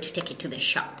inventory to take it to the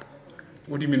shop.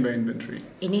 What do you mean by inventory?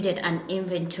 It needed an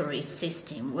inventory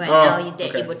system where now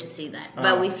they're able to see that.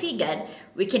 But we figured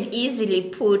we can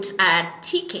easily put a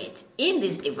ticket in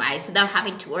this device without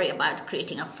having to worry about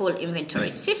creating a full inventory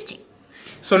system.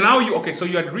 So now you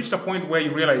had reached a point where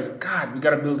you realized, God, we got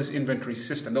to build this inventory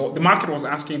system. The market was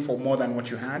asking for more than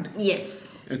what you had?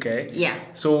 Yes. Okay. Yeah.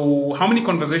 So how many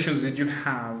conversations did you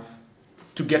have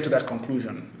to get to that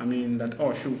conclusion? I mean,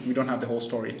 we don't have the whole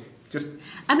story. We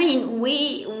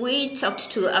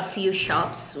talked to a few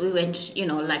shops. We went,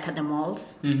 like at the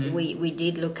malls. Mm-hmm. We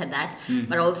did look at that. Mm-hmm.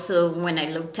 But also when I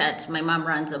looked at, my mom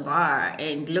runs a bar,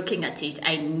 and looking at it,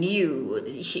 I knew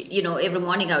every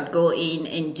morning I would go in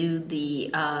and do the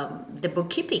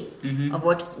bookkeeping of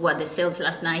what the sales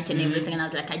last night and everything. And I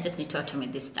was like, I just need to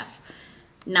automate this stuff.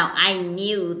 Now, I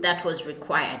knew that was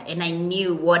required, and I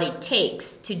knew what it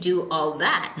takes to do all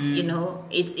that.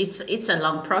 It's a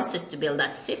long process to build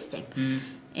that system.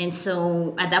 And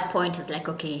so at that point, it's like,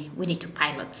 okay, we need to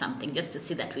pilot something just to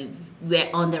see that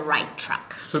we're on the right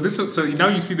track. So now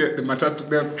you see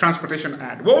the transportation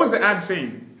ad. What was the ad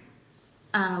saying?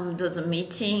 There was a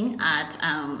meeting at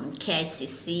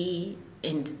KICC,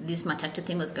 and this Matatu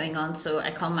thing was going on. So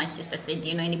I called my sister, I said, do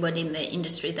you know anybody in the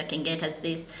industry that can get us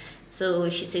this? So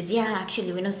she says, yeah,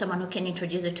 actually, we know someone who can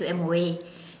introduce it to MOA.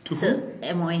 So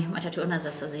MOA, Matatu Owners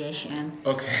Association.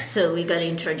 Okay. So we got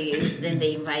introduced, then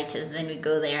they invite us, then we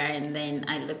go there, and then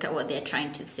I look at what they're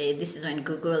trying to say. This is when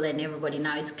Google and everybody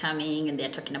now is coming, and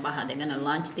they're talking about how they're going to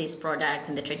launch this product,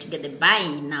 and they're trying to get the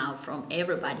buy-in now from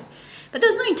everybody. But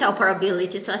there's no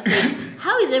interoperability, so I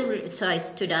said, So I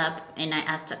stood up and I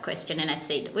asked a question, and I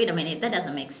said, wait a minute, that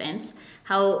doesn't make sense.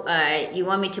 How you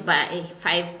want me to buy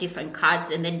 5 different cards,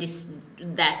 and then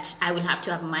that I will have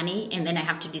to have money, and then I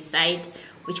have to decide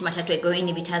which matatu I go in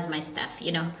if it has my stuff,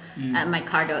 my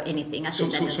card or anything. I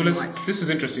think that doesn't work. This is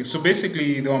interesting. So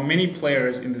basically, there are many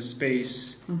players in the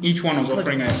space. Each one was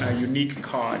offering a unique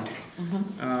card.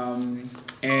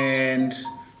 And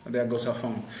there goes our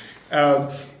phone.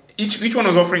 Each one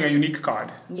was offering a unique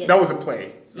card. Yes. That was a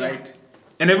play, right? Yeah.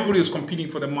 And everybody was competing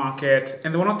for the market,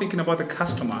 and they were not thinking about the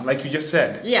customer, like you just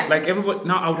said. Yeah. Like everybody,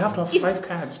 now I would have to have 5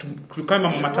 cards to come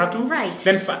on matatu. Right.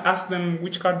 Then ask them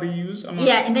which card they use. And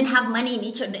then have money in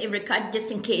each and every card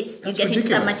just in case That's you get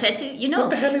ridiculous. into the matatu. What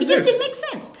the hell is it just this? didn't make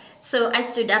sense. So I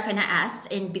stood up and I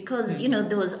asked, and because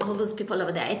there was all those people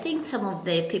over there, I think some of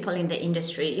the people in the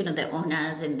industry, the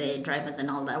owners and the drivers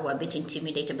and all that, were a bit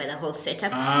intimidated by the whole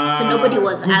setup. So nobody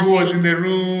was asking. Who was in the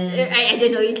room? I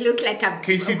don't know. It looked like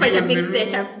KCP quite a was big in the room.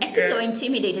 setup. I think they were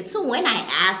intimidated. So when I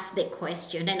asked the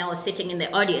question, and I was sitting in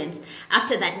the audience,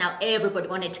 after that, now everybody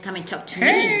wanted to come and talk to me.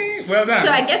 Hey, well done.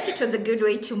 So I guess it was a good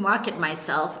way to market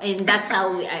myself, and that's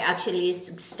how I actually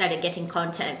started getting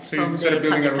contacts So from you started the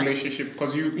building a public. relationship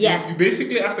because you Yeah.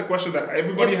 basically asked the question that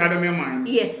everybody had in their minds.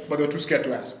 Yes. But they were too scared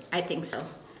to ask. I think so.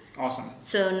 Awesome.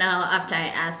 So now after I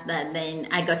asked that, then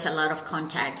I got a lot of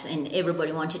contacts, and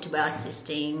everybody wanted to buy our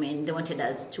system, and they wanted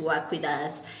us to work with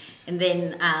us. And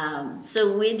then,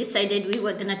 so we decided we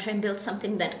were going to try and build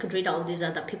something that could read all these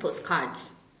other people's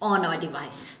cards on our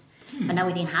device. But now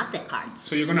we didn't have the cards.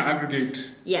 So you're going to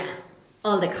aggregate. Yeah,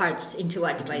 all the cards into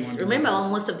our device. one Remember,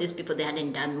 device. most of these people, they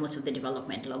hadn't done most of the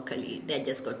development locally. They had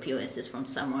just got POSs from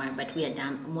somewhere, but we had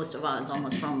done most of ours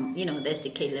almost from, the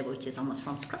SDK level, which is almost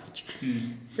from scratch.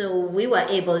 So we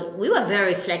were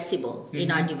very flexible in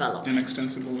our development. And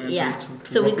extensible. Yeah,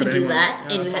 to so we work could with do anyone. that,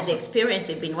 Yeah, and we that's had the awesome. experience.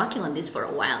 We've been working on this for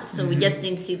a while, so we just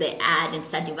didn't see the ad and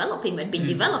start developing. We'd been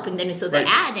developing, then we saw the Right.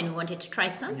 ad and we wanted to try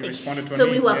something. responded to a So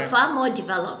we need, were yeah. far more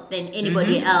developed than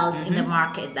anybody else in the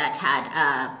market that had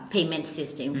a payment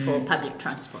system for public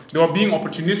transport. They were being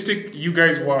opportunistic. You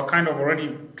guys were kind of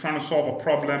already trying to solve a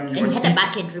problem. And we had a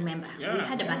back end, remember? Yeah. We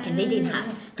had a back end, they didn't have.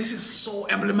 This is so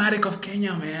emblematic of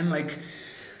Kenya, man. Like,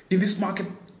 in this market,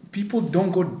 people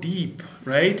don't go deep,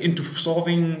 right, into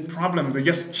solving problems. They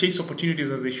just chase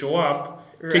opportunities as they show up,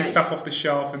 take Right. stuff off the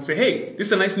shelf, and say, hey, this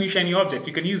is a nice new shiny object.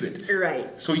 You can use it. Right.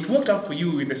 So it worked out for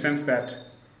you in the sense that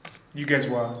you guys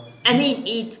were... I mean,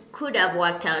 it could have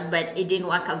worked out, but it didn't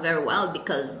work out very well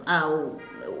because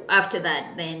after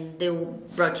that, then they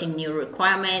brought in new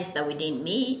requirements that we didn't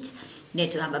meet. You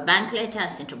need to have a bank letter, a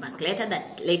central bank letter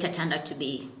that later turned out to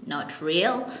be not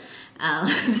real.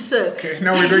 So Okay,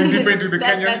 now we're going deeper into the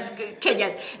Kenyans. That's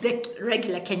Kenya, the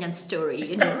regular Kenyan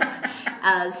story,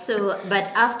 But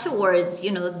afterwards,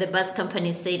 the bus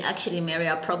company said, actually, Mary,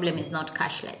 our problem is not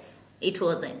cashless. It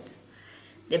wasn't.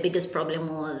 The biggest problem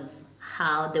was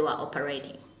how they were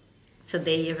operating. So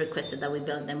they requested that we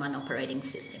build them an operating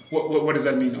system. What does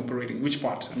that mean, operating? Which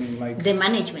part? I mean, like... The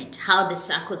management, how the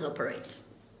circles operate,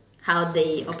 how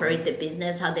they operate the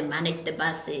business, how they manage the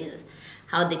buses,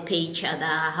 how they pay each other,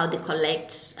 how they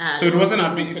collect. So it wasn't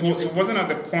at payments the, and it wasn't at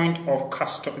the point of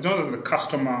custom. It's not at the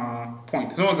customer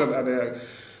point. It's not at the.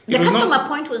 The it was customer not,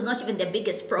 point was not even the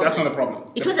biggest problem. That's not the problem.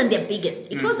 It wasn't their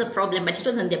biggest. It was a problem, but it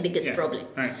wasn't their biggest Yeah, problem.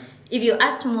 right. If you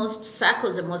asked most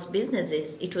circles and most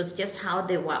businesses, it was just how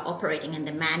they were operating and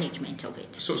the management of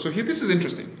it. So here, this is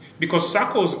interesting because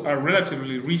SACCOs are a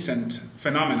relatively recent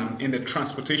phenomenon in the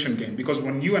transportation game. Because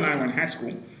when you and I were in high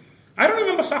school, I don't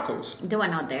remember SACCOs. They were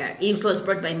not there. It was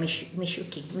brought by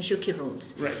Mishuki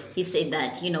rules. Right. He said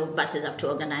that, buses have to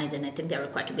organize, and I think they're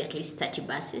required to be at least 30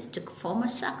 buses to form a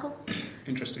circle.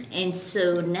 Interesting. And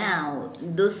so now,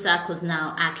 those circles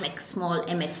now act like small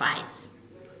MFIs,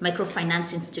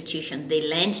 microfinance institutions. They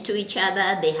lend to each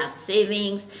other, they have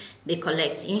savings, they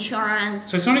collect insurance.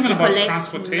 So it's not even they about collect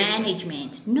transportation.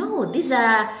 management. No, these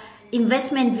are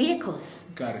investment vehicles.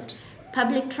 Got it.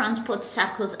 Public transport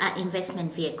circles are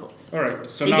investment vehicles. All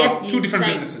right. So They now just two different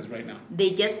decide- businesses right now.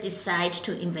 They just decide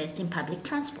to invest in public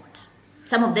transport.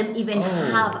 Some of them even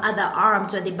have other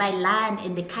arms where they buy land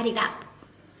and they cut it up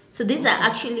So these are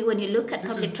actually, when you look at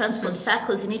public transport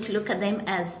circles, you need to look at them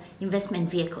as investment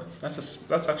vehicles.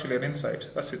 That's actually an insight.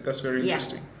 That's it. That's very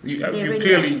interesting. You really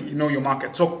clearly know your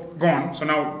market. So go on. So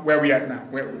now where are we at now?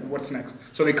 What's next?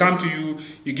 So they come to you.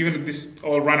 You're given this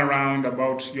all run around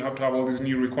about you have to have all these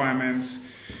new requirements.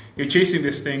 You're chasing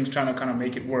this thing, trying to kind of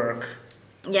make it work.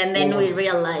 Yeah, and then we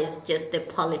realized just the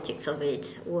politics of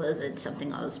it wasn't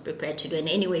something I was prepared to do. And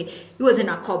anyway, it wasn't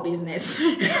our core business.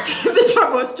 The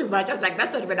job was too much. I was like,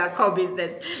 that's not even our core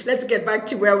business. Let's get back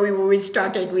to where we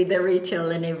started with the retail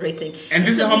and everything. And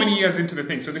this is how many years into the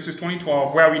thing? So this is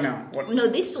 2012. Where are we now? No,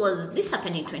 this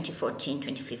happened in 2014,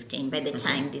 2015, by the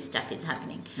time this stuff is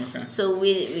happening. Okay. So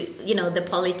we, the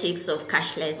politics of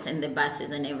cashless and the buses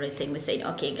and everything, we said,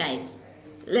 okay, guys,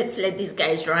 let's let these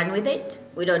guys run with it.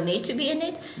 We don't need to be in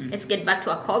it. Let's get back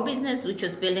to our core business, which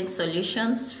was building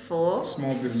solutions for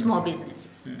small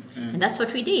businesses. And that's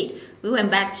what we did. We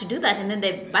went back to do that. And then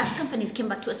the bus companies came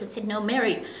back to us and said, no,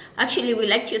 Mary, actually, we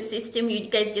liked your system. You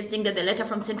guys just didn't get the letter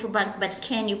from Central Bank, but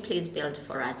can you please build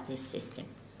for us this system?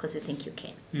 Because we think you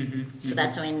can. So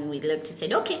that's when we looked and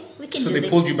said, okay, we can do this. So they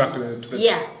pulled you back to the...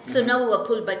 Yeah. So now we were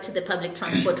pulled back to the public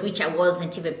transport, which I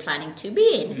wasn't even planning to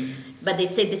be in. But they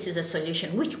said this is a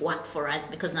solution which worked for us,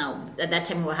 because now at that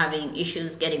time we were having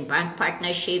issues getting bank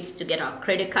partnerships to get our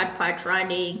credit card part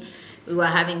running. We were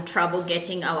having trouble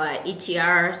getting our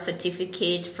ETR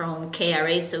certificate from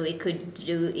KRA so we could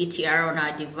do ETR on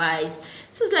our device.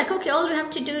 So it's like, okay, all we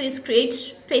have to do is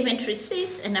create payment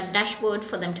receipts and a dashboard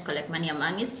for them to collect money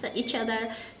among each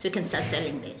other so we can start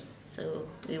selling this. So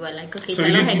we were like, okay, so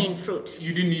it's a low-hanging fruit.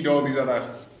 You didn't need all these other...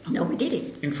 No, we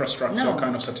didn't. Infrastructure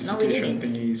kind of certification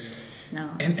thingies. No.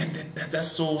 And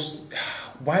that's so...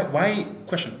 Why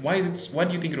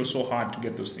do you think it was so hard to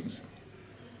get those things?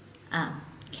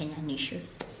 Kenyan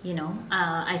issues.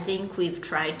 I think we've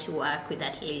tried to work with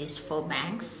at least 4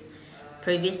 banks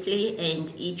previously,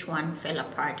 and each one fell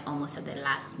apart almost at the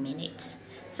last minute.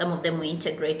 Some of them we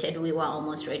integrated, we were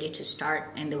almost ready to start,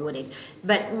 and they wouldn't.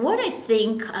 But what I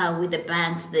think with the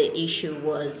banks, the issue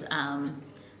was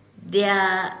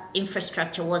their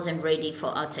infrastructure wasn't ready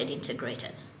for outside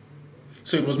integrators.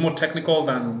 So it was more technical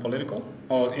than political?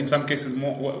 Or in some cases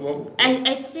more...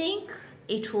 I think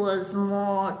it was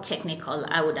more technical,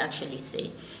 I would actually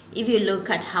say. If you look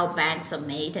at how banks are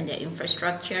made and their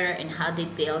infrastructure and how they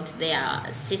built their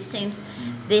systems,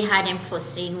 they hadn't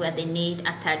foreseen where they need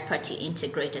a third-party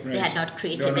integrators. Right. They had not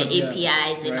created the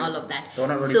APIs and all of that.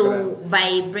 So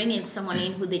by bringing someone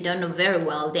in who they don't know very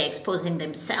well, they're exposing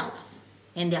themselves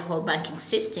and their whole banking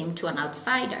system to an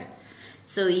outsider.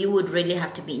 So you would really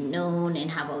have to be known and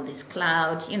have all this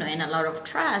clout, and a lot of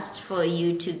trust for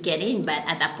you to get in. But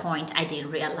at that point, I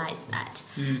didn't realize that,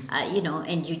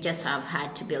 and you just have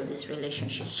had to build this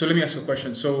relationship. So let me ask you a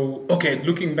question. So, okay,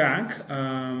 looking back,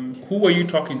 who were you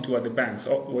talking to at the banks?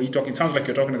 Or were you talking? Sounds like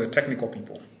you're talking to the technical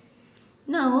people.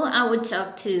 No, I would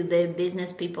talk to the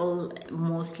business people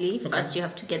mostly. Okay. First, you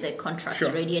have to get the contracts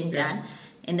ready and done.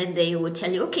 And then they would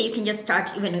tell you, okay, you can just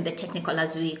start even with the technical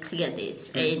as we clear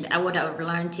this. And what I've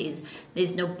learned is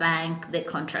there's no bank, the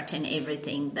contract and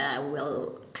everything that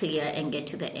will clear and get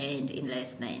to the end in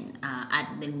less than, at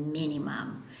the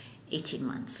minimum, 18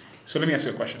 months. So let me ask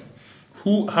you a question.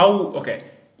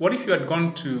 What if you had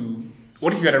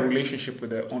a relationship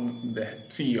with the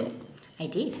CEO? I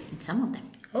did, in some of them.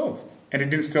 Oh,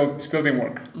 and it still didn't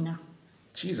work? No.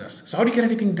 Jesus. So how do you get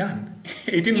anything done?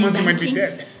 18 months you might be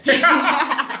dead.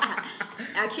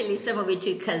 Actually, some of it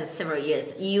took us several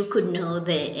years. You could know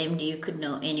the MD, you could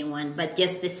know anyone, but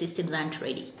just the systems aren't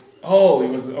ready. Oh, it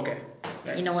was, okay.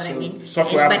 You know what I mean?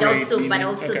 Software but also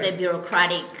the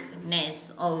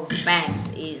bureaucraticness of banks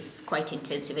is quite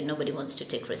intensive and nobody wants to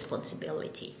take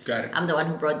responsibility. Got it. I'm the one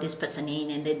who brought this person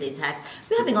in and then there's hacks.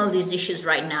 We're having all these issues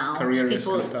right now. Career risk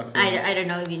and stuff. Yeah. I don't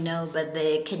know if you know, but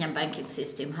the Kenyan banking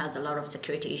system has a lot of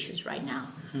security issues right now.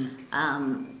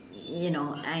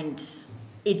 And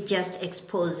it just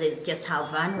exposes just how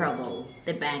vulnerable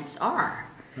the banks are.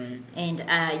 Right.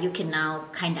 And you can now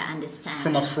kind of understand.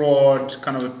 From a fraud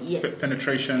kind of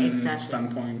penetration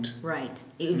standpoint. Right.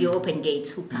 If you open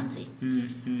gates, who comes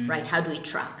in? Right. How do we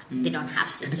track? They don't have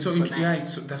systems for that. Yeah,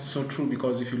 that's so true,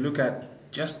 because if you look at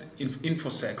just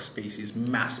InfoSec space is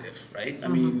massive, right? I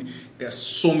mean, there's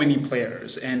so many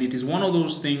players, and it is one of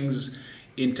those things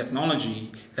in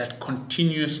technology that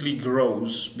continuously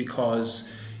grows because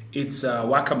it's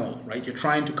whack-a-mole, right? You're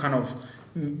trying to kind of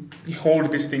hold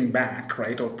this thing back,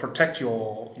 right, or protect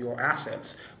your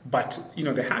assets, but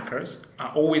the hackers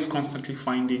are always constantly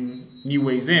finding new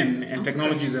ways in, and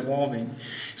technology is evolving.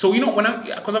 So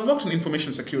because I've worked in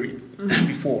information security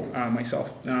before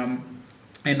myself,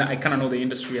 and I kind of know the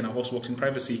industry, and I've also worked in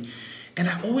privacy, and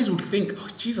I always would think, oh,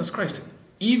 Jesus Christ,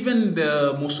 even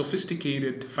the most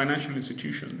sophisticated financial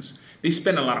institutions, they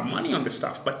spend a lot of money on this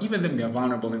stuff, but even them, they're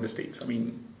vulnerable in the States. I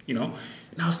mean,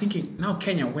 and I was thinking, now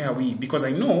Kenya, where are we? Because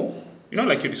I know,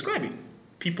 like you're describing,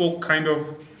 people kind of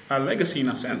are legacy in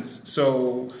a sense.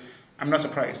 So I'm not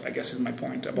surprised, I guess is my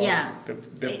point about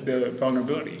the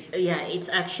vulnerability. Yeah, it's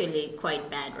actually quite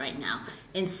bad right now.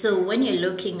 And so when you're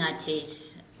looking at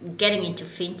it, getting into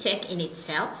fintech in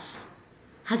itself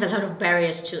has a lot of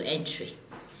barriers to entry.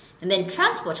 And then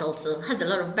transport also has a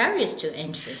lot of barriers to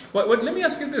entry. Well, let me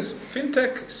ask you this.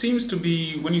 Fintech seems to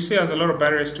be, when you say has a lot of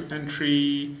barriers to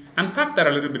entry, unpack that a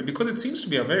little bit, because it seems to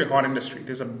be a very hot industry.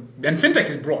 And fintech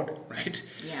is broad, right?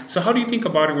 Yeah. So how do you think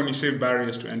about it when you say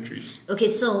barriers to entry?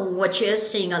 Okay, so what you're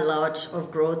seeing a lot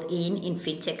of growth in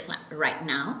fintech right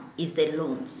now is the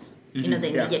loans. The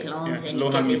immediate loans, and you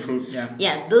get this. Fruit,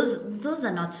 those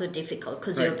are not so difficult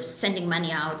because you're sending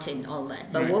money out and all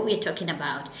that. But what we're talking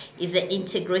about is the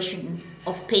integration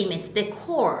of payments, the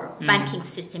core banking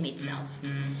system itself.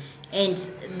 And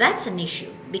that's an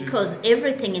issue because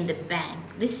everything in the bank,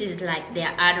 this is like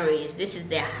their arteries, this is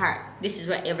their heart, this is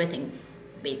where everything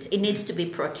beats. It needs to be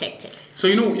protected. So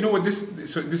what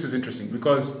this is interesting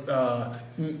because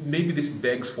maybe this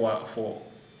begs for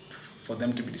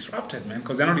them to be disrupted, man,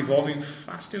 because they're not evolving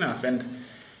fast enough. And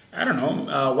I don't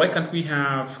know, why can't we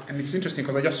have, and it's interesting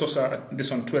because I just saw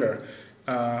this on Twitter,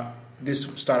 this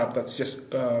startup that's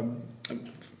just,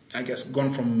 I guess, gone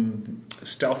from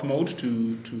stealth mode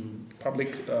to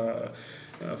public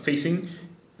facing.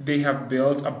 They have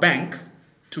built a bank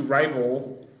to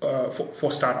rival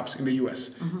for startups in the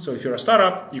US. So if you're a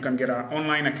startup, you can get an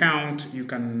online account,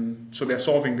 so they're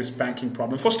solving this banking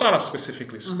problem for startups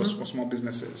specifically, for small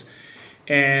businesses.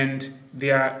 And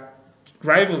they are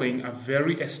rivaling a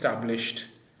very established,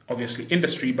 obviously,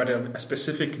 industry, but a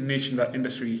specific niche in that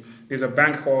industry. There's a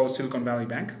bank called Silicon Valley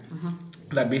Bank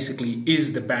that basically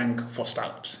is the bank for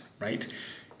startups, right?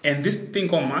 And this thing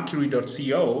called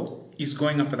Mercury.co is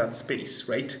going after that space,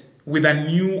 right? With a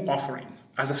new offering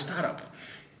as a startup.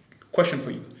 Question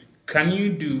for you. Can you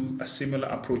do a similar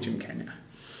approach in Kenya?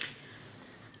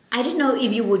 I don't know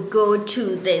if you would go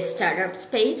to the startup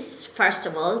space, first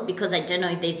of all, because I don't know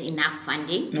if there's enough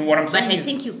funding. No, what I'm saying but I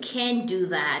think you can do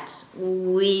that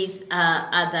with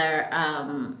other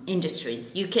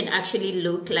industries. You can actually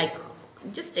look like,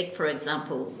 just take, for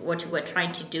example, what we're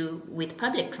trying to do with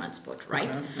public transport,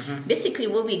 right? Basically,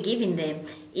 what we're giving them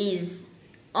is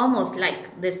almost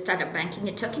like the startup banking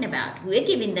you're talking about. We're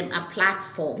giving them a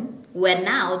platform where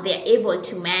now they're able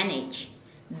to manage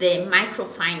the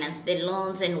microfinance, the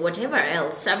loans, and whatever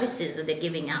else services that they're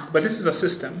giving out. But this is a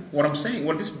system. What I'm saying,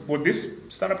 what this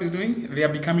startup is doing, they are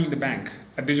becoming the bank,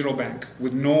 a digital bank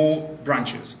with no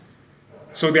branches.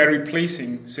 So they're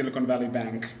replacing Silicon Valley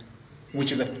Bank,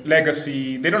 which is a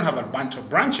legacy. They don't have a bunch of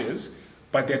branches,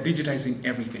 but they're digitizing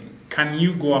everything. Can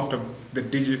you go after the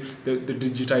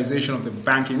digitization of the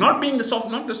banking, not being the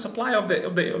supply of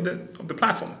the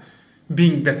platform?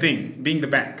 Being the thing, being the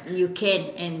bank. You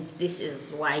can, and this is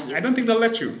why you... I don't think they'll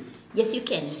let you. Yes, you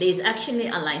can. There's actually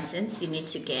a license you need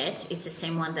to get. It's the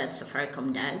same one that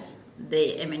Safaricom does,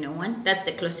 the MNO one. That's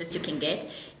the closest you can get.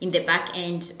 In the back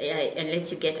end,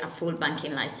 unless you get a full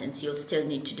banking license, you'll still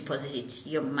need to deposit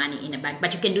your money in a bank.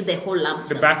 But you can do the whole lump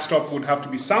sum. The backstop would have to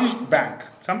be some bank,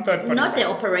 some third party. Not the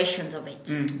operations of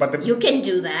it. But you can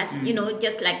do that.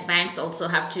 Just like banks also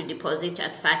have to deposit a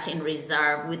certain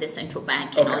reserve with the central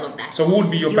bank and all of that. So who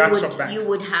would be your backstop bank?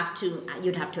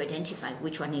 You'd have to identify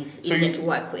which one is easier to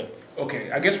work with.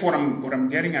 Okay, I guess what I'm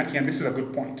getting at here, and this is a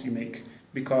good point you make,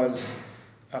 because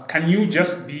can you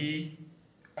just be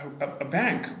a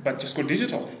bank but just go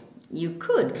digital? You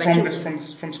could, but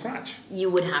from scratch. You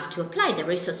would have to apply. The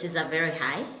resources are very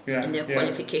high, and the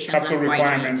qualifications Capital are quite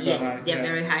high. Yes, they're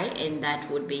very high, and that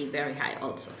would be very high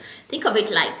also. Think of it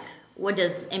like, what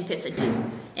does M-Pesa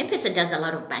do? M-Pesa does a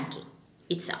lot of banking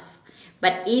itself.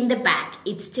 But in the back,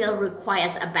 it still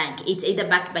requires a bank. It's either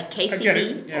backed by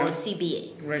KCB or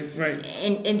CBA. Right.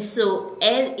 And so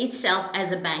itself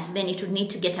as a bank, then it would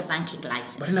need to get a banking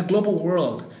license. But in a global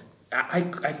world,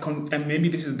 and maybe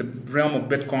this is the realm of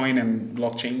Bitcoin and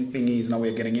blockchain thingies now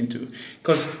we're getting into,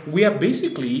 because we are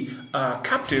basically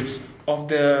captives of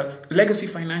the legacy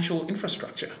financial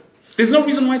infrastructure. There's no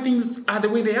reason why things are the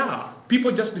way they are.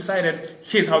 People just decided,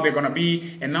 here's how they're going to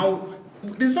be, and now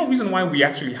there's no reason why we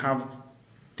actually have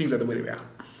things are the way they are.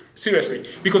 Seriously.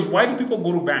 Because why do people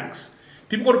go to banks?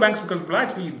 People go to banks because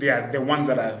largely they are the ones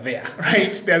that are there,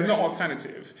 right? There's no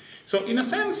alternative. So in a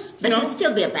sense, but you'd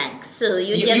still be a bank. So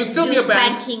you just do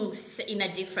banking in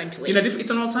a different way. It's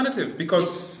an alternative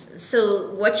because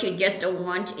So what you just don't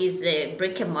want is a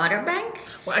brick and mortar bank,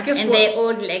 Well, I guess and the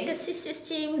old legacy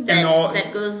system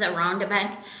that goes around the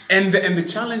bank. And the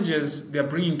challenges they're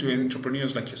bringing to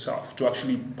entrepreneurs like yourself to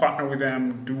actually partner with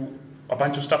them, do a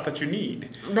bunch of stuff that you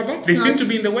need. But they seem to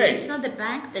be in the way. It's not the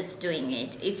bank that's doing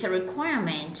it. It's a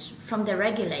requirement from the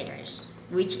regulators,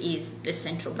 which is the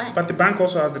central bank. But the bank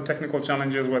also has the technical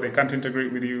challenges where they can't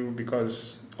integrate with you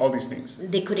because all these things.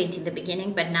 They couldn't in the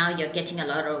beginning, but now you're getting a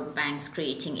lot of banks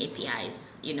creating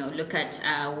APIs. Look at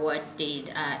what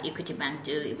did Equity Bank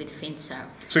do with FinServe.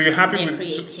 So you're happy They're with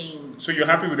creating. So you're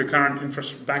happy with the current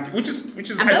infrastructure bank, which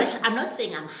is. I'm not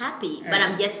saying I'm happy, but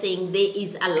I'm just saying there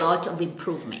is a lot of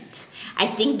improvement. I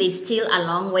think there's still a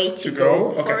long way to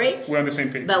go for it. We're on the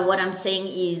same page. But what I'm saying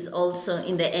is also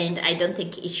in the end, I don't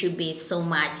think it should be so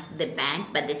much the bank,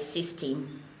 but the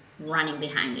system running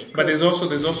behind it. But there's also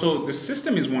the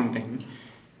system is one thing.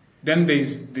 Then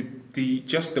there's the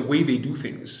just the way they do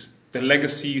things, the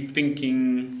legacy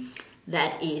thinking.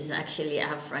 That is actually, I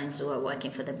have friends who are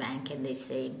working for the bank, and they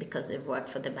say because they've worked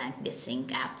for the bank, they're seeing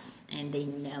gaps, and they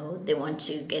know they want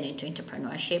to get into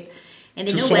entrepreneurship, and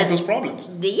they know solve those problems.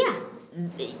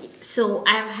 So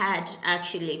I've had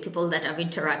actually people that I've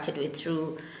interacted with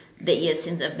through the years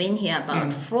since I've been here,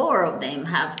 about 4 of them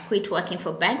have quit working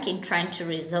for banking, trying to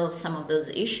resolve some of those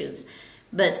issues.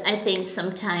 But I think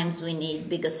sometimes we need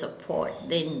bigger support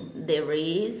than there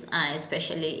is,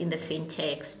 especially in the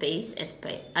fintech space,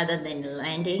 other than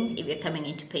lending. If you're coming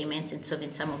into payments and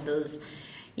solving some of those,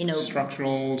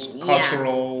 structural,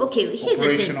 cultural, here's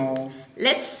operational. The thing.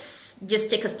 Let's just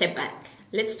take a step back.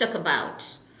 Let's talk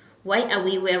about why are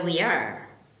we where we are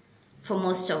for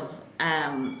most of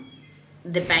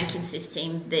the banking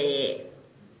system, the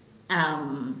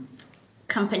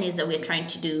companies that we're trying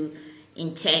to do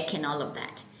in tech and all of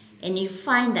that. And you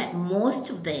find that most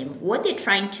of them, what they're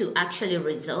trying to actually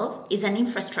resolve is an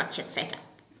infrastructure setup.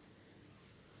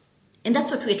 And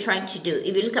that's what we're trying to do.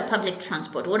 If you look at public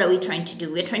transport, what are we trying to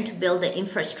do? We're trying to build the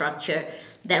infrastructure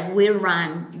that will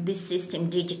run this system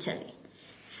digitally.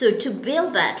 So to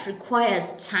build that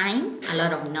requires time, a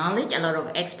lot of knowledge, a lot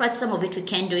of experts. Some of it we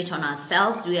can do it on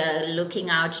ourselves. We are looking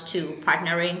out to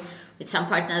partnering with some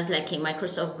partners like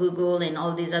Microsoft, Google, and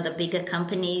all these other bigger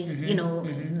companies,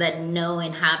 that know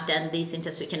and have done this,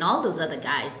 InterSwitch, and all those other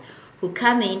guys who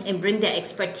come in and bring their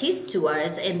expertise to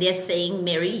us, and they're saying,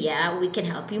 Mary, we can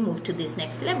help you move to this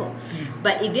next level. Mm-hmm.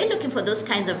 But if you're looking for those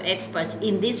kinds of experts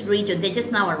in this region, they're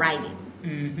just now arriving.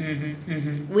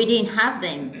 We didn't have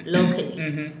them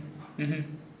locally.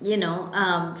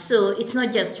 So it's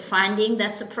not just funding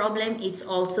that's a problem, it's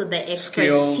also the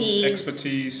expertise,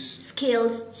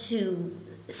 skills to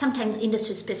sometimes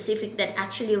industry specific that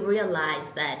actually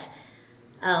realize that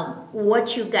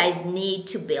what you guys need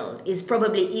to build is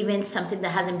probably even something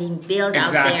that hasn't been built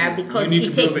out there because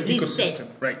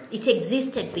it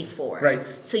existed before. Right.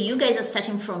 So you guys are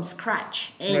starting from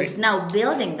scratch and now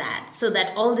building that so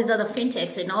that all these other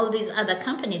fintechs and all these other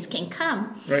companies can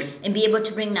come and be able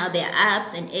to bring now their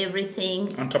apps and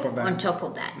everything on top of that.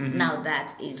 Mm-hmm. Now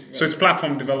that is... So it's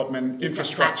platform development,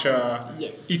 infrastructure,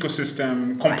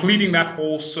 ecosystem, completing that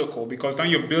whole circle, because now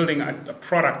you're building a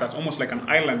product that's almost like an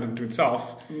island unto itself.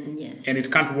 Yes. And it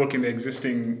can't work in the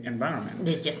existing environment.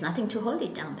 There's just nothing to hold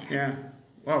it down there. Yeah.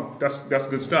 Wow, that's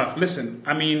good stuff. Listen,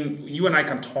 I mean, you and I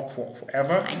can talk for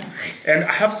forever. I know. And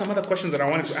I have some other questions that I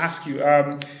wanted to ask you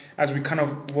as we kind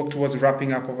of work towards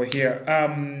wrapping up over here.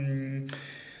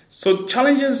 So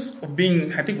challenges of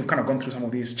being, I think we've kind of gone through some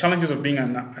of these, challenges of being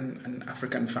an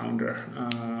African founder.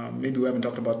 Maybe we haven't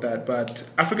talked about that, but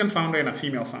African founder and a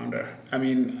female founder. I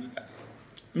mean,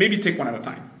 maybe take one at a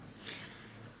time.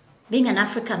 Being an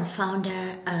African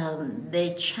founder,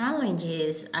 the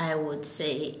challenges, I would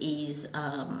say, is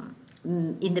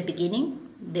in the beginning,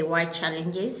 there were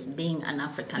challenges being an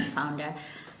African founder.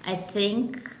 I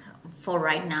think for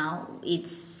right now,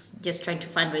 it's just trying to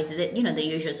fundraise. The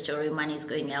usual story, money is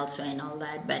going elsewhere and all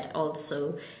that, but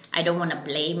also I don't want to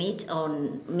blame it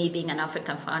on me being an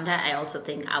African founder. I also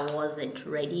think I wasn't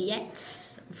ready yet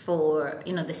for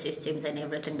the systems and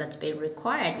everything that's been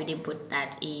required. We didn't put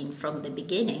that in from the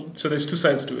beginning. So there's two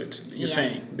sides to it. You're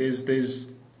saying there's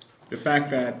the fact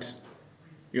that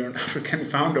you're an African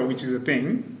founder, which is a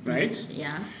thing, right? Yes,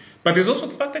 yeah. But there's also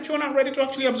the fact that you're not ready to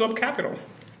actually absorb capital.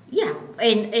 Yeah,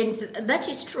 and that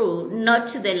is true, not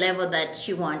to the level that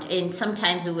you want. And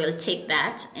sometimes we will take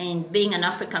that. And being an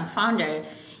African founder,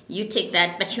 you take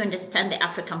that, but you understand the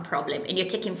African problem, and you're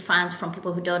taking funds from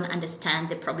people who don't understand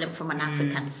the problem from an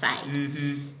African side.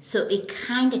 Mm-hmm. So it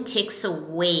kind of takes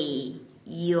away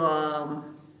your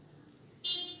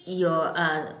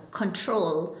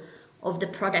control of the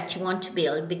product you want to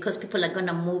build because people are going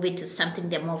to move it to something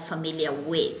they're more familiar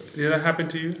with. Did that happen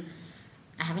to you?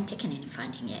 I haven't taken any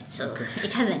funding yet, so Okay.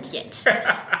 it hasn't yet.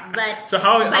 But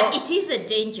how it is a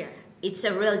danger. It's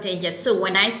a real danger. So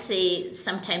when I say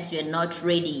sometimes you're not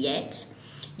ready yet,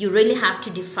 you really have to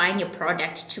define your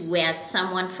product to where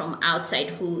someone from outside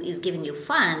who is giving you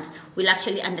funds will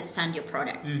actually understand your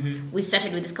product. Mm-hmm. We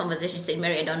started with this conversation saying,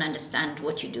 Mary, I don't understand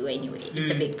what you do anyway. It's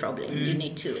a big problem. You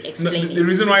need to explain it. The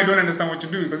reason why I don't understand what you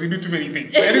do is because you do too many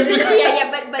things.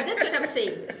 but that's what I'm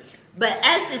saying. But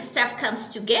as this stuff comes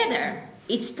together,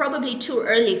 it's probably too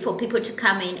early for people to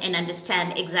come in and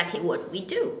understand exactly what we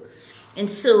do. And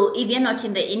so if you're not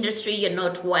in the industry, you're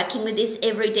not working with this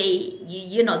every day,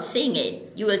 you're not seeing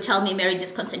it, you will tell me, Mary,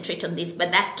 just concentrate on this,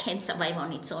 but that can't survive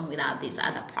on its own without these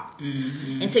other parts.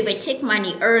 Mm-hmm. And so if I take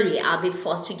money early, I'll be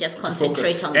forced to just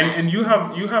concentrate on that. And you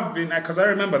have been, because I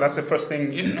remember that's the first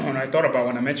thing, when I thought about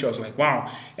when I met you, I was like, wow.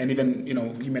 And even,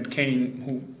 you met Kane,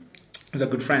 who is a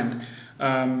good friend.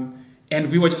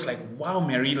 And we were just like, wow,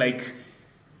 Mary, like,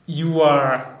 you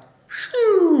are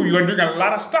doing a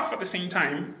lot of stuff at the same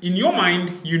time. In your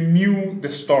mind, you knew the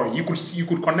story. You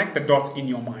could connect the dots in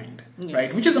your mind, yes.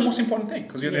 Right? Which is the most important thing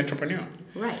because you're the entrepreneur,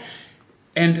 right?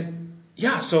 And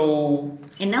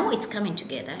and now it's coming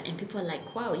together, and people are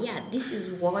like, "Wow, yeah, this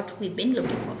is what we've been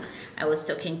looking for." I was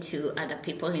talking to other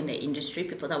people in the industry,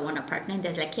 people that want to partner, and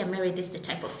they're like, "Yeah, Mary, this is the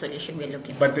type of solution we're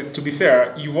looking for." But to be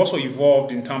fair, you've also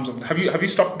evolved in terms of have you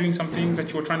stopped doing some things that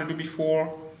you were trying to do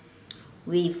before?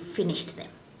 We finished them.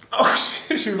 Oh,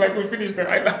 she's like, we finished them.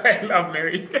 I love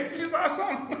Mary. She's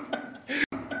awesome.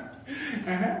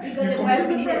 Because the world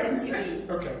we needed them to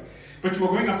be. Okay. But you were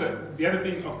going after the other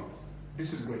thing. Oh,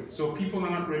 this is great. So people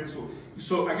are not ready.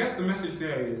 So I guess the message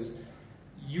there is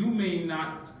you may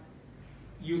not,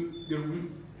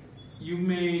 you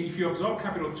may, if you absorb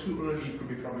capital too early, it could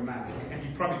be problematic. And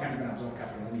you probably can't even absorb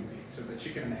capital anyway. So it's a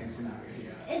chicken and egg scenario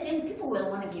here. And people will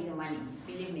want to give you money.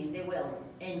 Believe me, they will.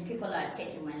 And people are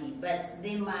taking money. But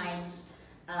they might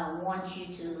want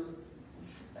you to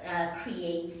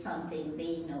create something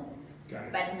they know.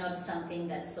 But not something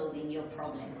that's solving your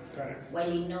problem. Got it. Well,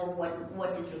 you know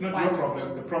what is required. Not your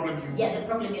problem, the problem the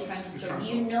problem you're trying to solve.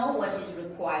 You know what is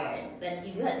required. That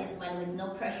if you had this money with no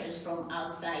pressures from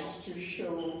outside to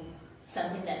show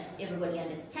something that everybody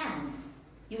understands,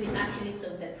 you will actually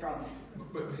solve that problem.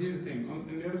 But here's the thing, on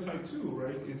the other side too,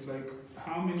 right? It's like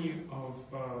how many of,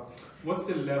 what's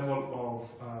the level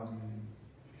of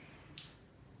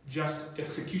just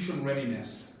execution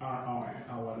readiness are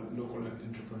our local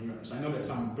entrepreneurs? I know there's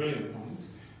some brilliant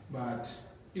ones, but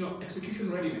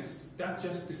execution readiness, that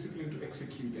just discipline to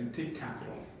execute and take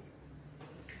capital.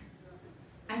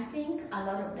 I think a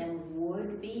lot of them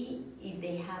would be if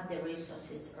they have the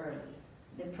resources early.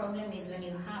 The problem is when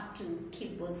you have to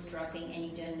keep bootstrapping and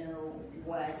you don't know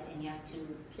what, and you have to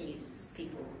please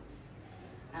people.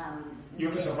 You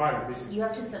have to survive, basically. You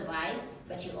have to survive,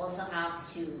 but you also have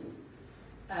to,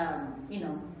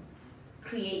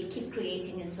 keep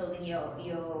creating and solving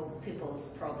your people's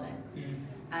problem. Mm-hmm.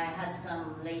 I had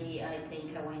some lady, I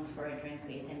think I went for a drink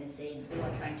with, and they said they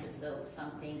were trying to solve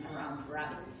something around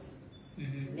rabbits.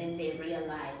 Mm-hmm. Then they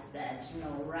realized that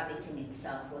rabbits in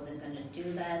itself wasn't going to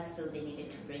do that, so they needed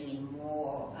to bring in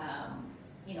more,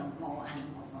 more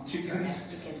animals, more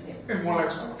chickens, and more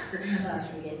livestock.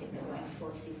 Actually, I think they went for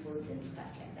seafoods and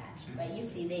stuff like that. Mm-hmm. But you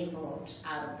see, they evolved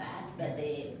out of that. But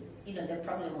the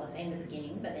problem was in the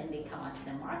beginning, but then they come out to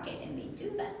the market and they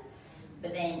do that.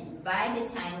 But then by the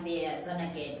time they are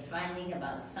gonna get funding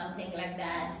about something like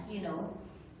that,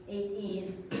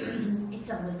 it's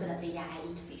someone who's gonna say, yeah, I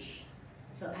eat fish.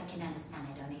 So I can understand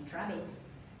I don't eat rabbits.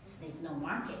 So there's no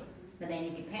market. But then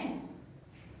it depends.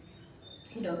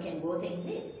 Can both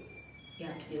exist? You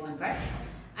have to be one vertical.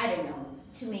 I don't know.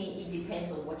 To me, it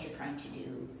depends on what you're trying to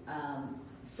do.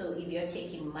 So if you're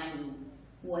taking money,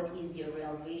 what is your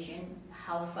real vision?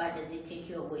 How far does it take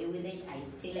you away with it? Are you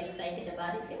still excited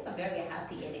about it? They were very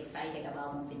happy and excited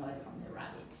about moving away from the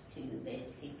rabbits to the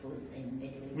seafoods and the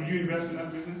delivery. Would you invest in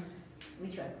that business?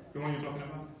 Which one? The one you're talking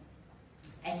about?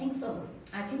 I think so.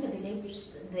 I couldn't believe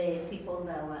the people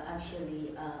that were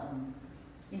actually,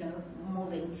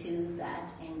 moving to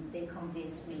that, and they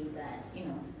convinced me that,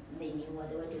 they knew what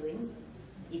they were doing.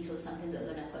 It was something they're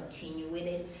going to continue with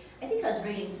it. I think I was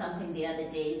reading something the other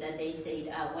day that they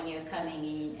said when you're coming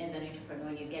in as an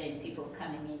entrepreneur, you're getting people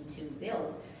coming in to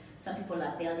build. Some people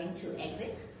are building to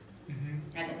exit,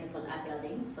 mm-hmm. Other people are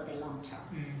building for the long term.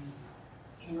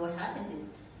 Mm-hmm. And what happens is,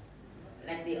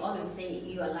 like they always say,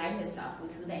 you align yourself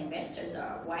with who the investors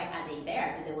are. Why are they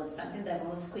there? Do they want something that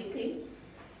moves quickly?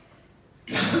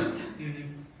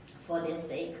 Mm-hmm. For their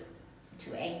sake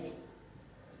to exit?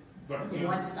 But they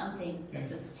want something that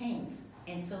sustains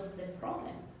and solves the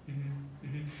problem.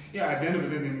 Yeah, at the end of the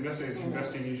day, the investor is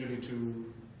investing usually to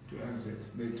exit,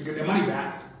 to get their money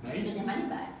back, right? To get their money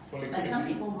back. But some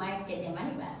people might get their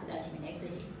money back without even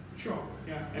exiting. Sure,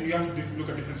 yeah, and you have to look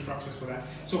at different structures for that.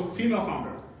 So, female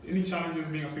founder, any challenges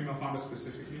being a female founder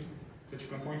specifically that you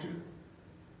can point to?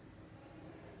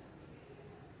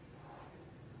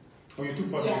 Or you're too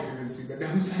positive to even see the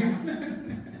downside?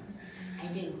 I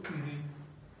do.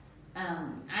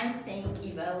 I think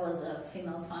if I was a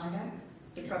female founder,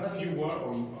 it probably... If you were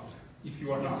or you are? If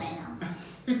you are yes, not. I am.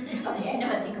 Okay, I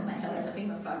never think of myself as a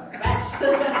female founder, but...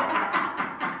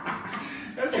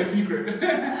 That's your secret.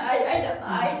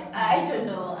 I don't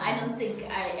know. I don't think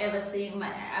I ever see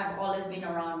I've always been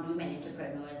around women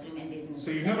entrepreneurs, women businesses.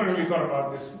 So you never really thought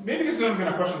about this. Maybe this isn't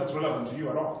a question that's relevant to you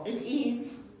at all. It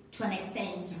is to an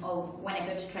extent of when I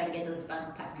go to try to get those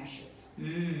bank partnerships.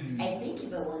 I think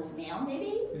if it was male,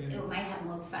 maybe it might have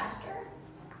moved faster.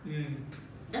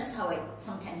 That's how I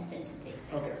sometimes tend to think.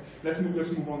 Okay, let's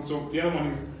move on. So the other one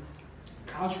is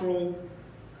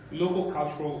local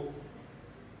cultural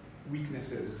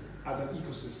weaknesses as an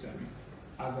ecosystem,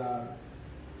 as a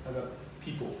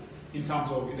people, in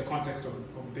the context of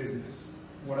business.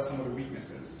 What are some of the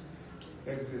weaknesses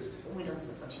that exist? We don't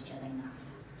support each other enough.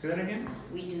 Say that again?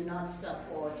 We do not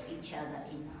support each other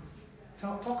enough.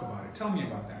 Talk about it. Tell me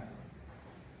about that.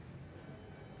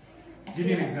 Give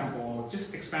me an example, or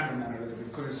just expand on that a little bit,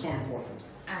 because it's so important.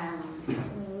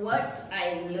 What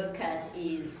I look at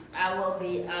is I will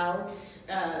be out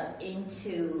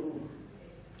into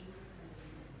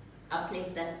a place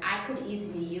that I could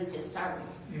easily use your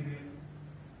service,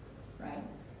 right?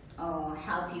 Or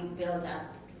help you build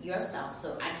up yourself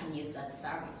so I can use that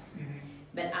service.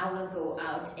 But I will go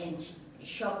out and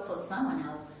shop for someone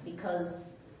else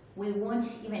because we won't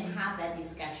even have that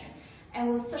discussion. I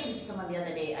was talking to someone the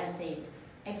other day, I said,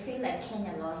 I feel like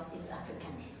Kenya lost its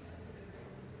Africanness.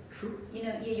 True. You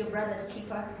know, you're your brother's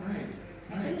keeper. Right.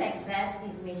 I feel like that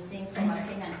is missing from a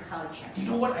Kenyan culture. You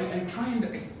know what? I try and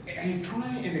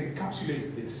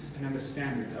encapsulate this and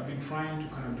understand it. I've been trying to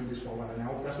kind of do this for a while, and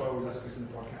that's why I always ask this in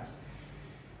the podcast.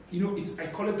 You know, I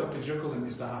call it Dr. Jekyll and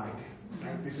Mr. Hyde.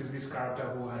 Right? This is this character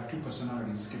who had two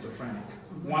personalities, schizophrenic.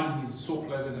 One is so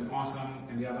pleasant and awesome,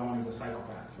 and the other one is a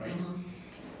psychopath, right?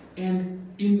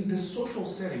 And in the social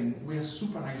setting, we're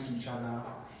super nice to each other.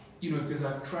 You know, if there's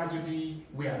a tragedy,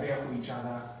 we are there for each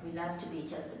other. We love to be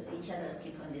each other's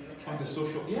keeper when there's a tragedy. On the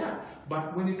social, yeah.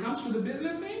 But when it comes to the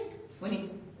business thing, when you're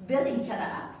building each other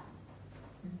up,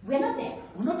 we're not there.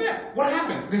 We're not there. What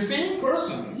happens? The same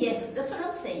person. Yes, that's what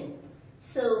I'm saying.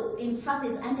 So, in fact,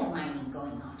 there's undermining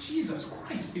going on. Jesus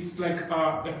Christ. It's like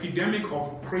an epidemic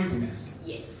of craziness.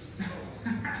 Yes.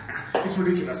 It's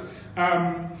ridiculous.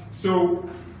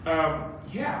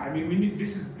 Yeah, I mean, we need,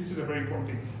 this is a very important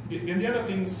thing. And the other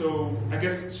thing, so I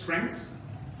guess strengths.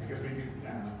 I guess maybe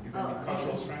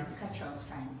cultural strengths. Cultural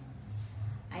strength.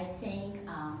 I think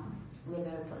we're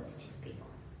very positive people.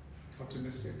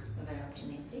 Optimistic. We're very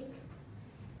optimistic,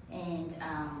 and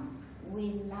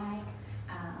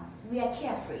we are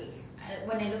carefree.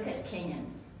 When I look at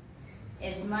Kenyans,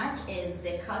 as much as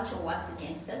the culture works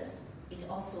against us, it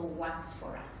also works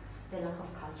for us. The lack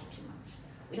of culture too much.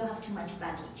 We don't have too much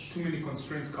baggage. Too many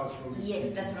constraints culturally.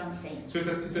 Yes, that's what I'm saying. So it's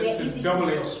a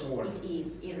double-edged sword. It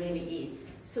is. It really is.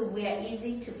 So we are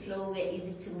easy to flow. We're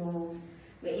easy to move.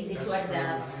 We're easy to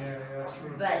adapt. Yeah, that's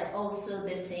true. But also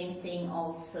the same thing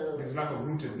also. There's lack of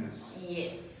rootedness.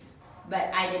 Yes.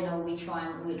 But I don't know which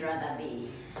one we'd rather be.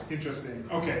 Interesting.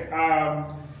 Okay.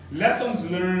 Lessons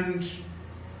learned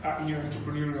in your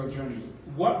entrepreneurial journey.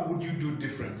 What would you do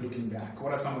different looking back?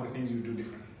 What are some of the things you would do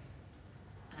different?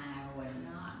 I would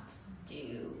not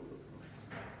do...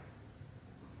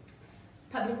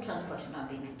 Public transport should not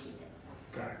be my key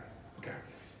then. Got it. Okay.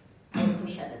 I would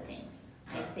push other things.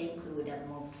 I think we would have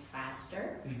moved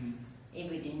faster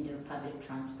if we didn't do public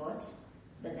transport.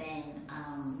 But then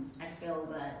I feel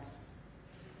that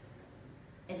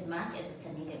as much as it's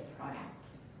a needed product,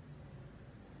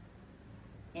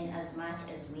 and as much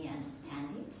as we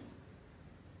understand it,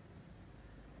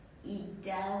 it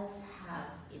does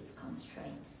have its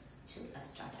constraints to a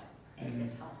startup as the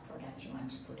first product you want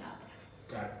to put out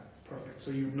there. Got it. Perfect.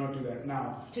 So you would not do that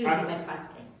now. To be my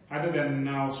first thing. Other than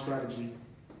now strategy,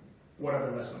 what are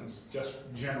the lessons?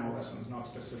 Just general lessons, not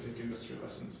specific industry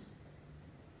lessons.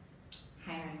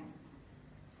 Hiring.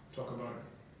 Talk about it.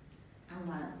 I'm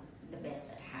not the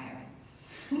best at hiring.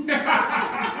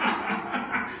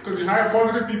 Because you hire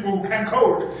positive people who can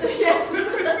code. Yes. I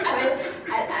mean,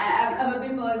 I'm a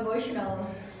bit more emotional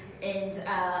And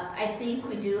I think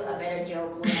we do a better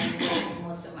job when I know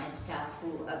most of my staff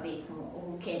who are a bit more,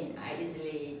 who can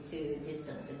easily to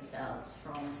distance themselves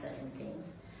from certain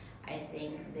things. I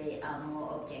think they are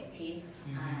more objective,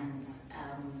 and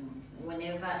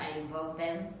whenever I involve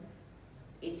them,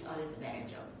 it's always a better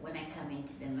job. When I come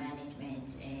into the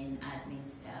management and admin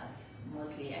stuff,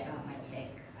 mostly I don't have my tech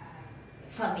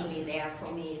family there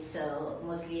for me, so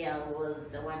mostly I was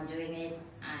the one doing it.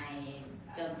 I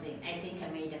think I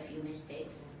made a few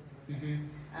mistakes. In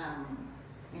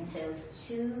sales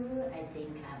too, I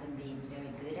think I haven't been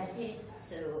very good at it,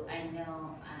 so I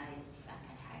know I suck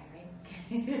at hiring.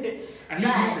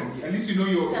 At least you know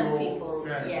your some people,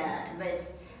 but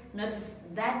notice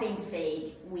that being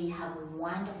said, we have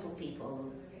wonderful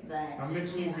people that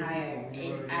we hired,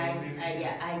 and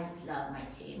I just love my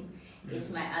team.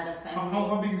 It's my other family.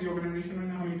 How big is your organization right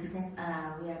now? How many people?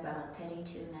 We are about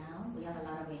 32 now. We have a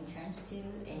lot of interns too,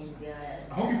 and we are.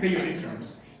 I hope you pay your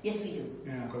interns. Yes, we do.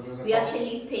 Yeah, because there's a. We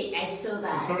actually pay. I saw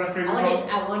that. You saw that crazy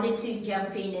I wanted to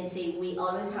jump in and say we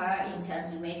always hire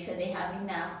interns. We make sure they have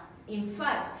enough. In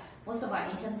fact, most of our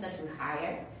interns that we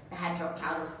hired that had dropped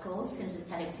out of school, since we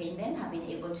started paying them, have been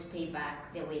able to pay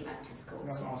back their way back to school.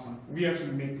 That's awesome. We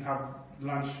actually have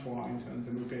lunch for our interns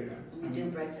and we pay them. We do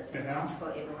breakfast and lunch for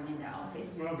everyone in their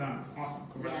office. Well done. Awesome.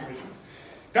 Congratulations.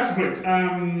 That's great.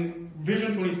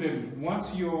 Vision 2030.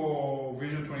 What's your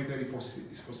Vision 2030 for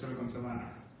Silicon Savannah?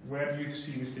 Where do you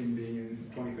see this thing being in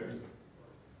 2030?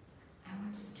 I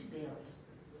want us to build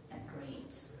a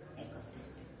great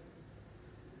ecosystem.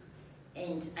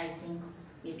 And I think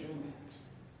we're doing it.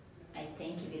 I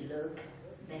think if you look,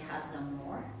 the hubs are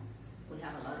more. We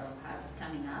have a lot of hubs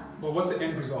coming up. But what's the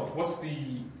end result? What's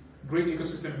the great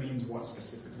ecosystem means what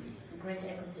specifically? Great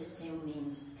ecosystem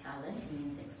means talent, it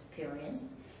means experience,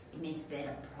 it means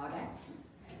better products,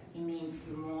 it means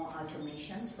more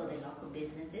automations for the local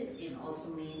businesses. It also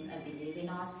means I believe in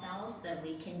ourselves that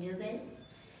we can do this.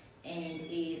 And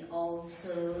it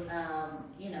also,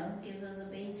 gives us a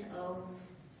bit of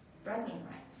bragging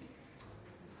rights.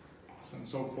 Awesome.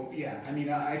 So,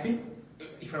 I think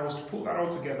if I was to put that all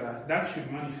together, that should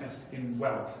manifest in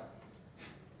wealth.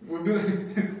 We're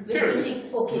building. Let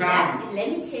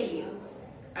me tell you,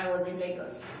 I was in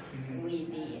Lagos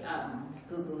with the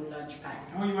Google Launchpad.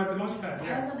 Oh, you were at the Launchpad?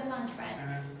 Yeah. I was at the Launchpad,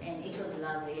 and it was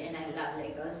lovely, and I love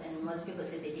Lagos. And most people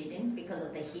say they didn't because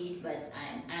of the heat, but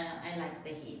I like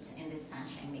the heat, and the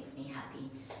sunshine makes me happy.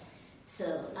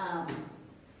 So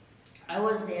I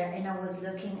was there, and I was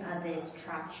looking at the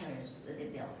structures that they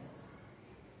built,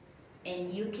 and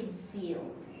you can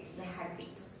feel the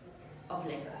heartbeat of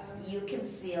Lagos. You can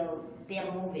feel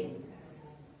they're moving.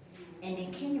 And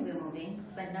in Kenya we're moving,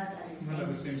 but not at the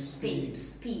same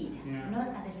speed. Yeah. Not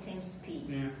at the same speed.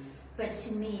 Yeah. But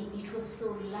to me, it was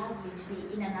so lovely to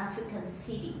be in an African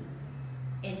city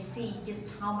and see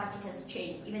just how much it has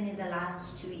changed, even in the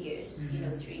last 2 years,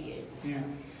 3 years. Yeah.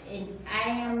 And I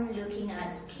am looking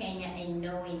at Kenya and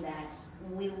knowing that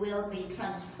we will be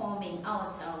transforming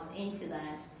ourselves into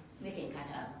that. We can cut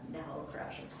out the whole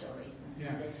corruption stories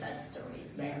and the sad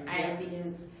stories, but I believe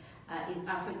in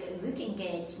Africa, if we can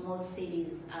get most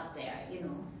cities up there, a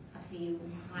few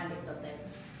hundreds of them,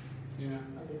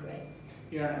 that'll be great.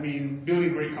 Yeah, I mean,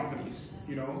 building great companies,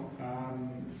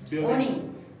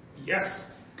 Owning.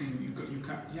 Yes, you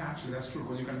can. Yeah, actually, that's true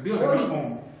because you can build and not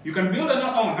own. You can build and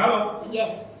not own. Hello.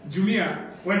 Yes. Jumia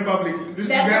went public. That's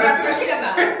what I'm talking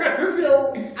about.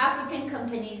 So African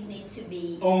companies need to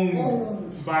be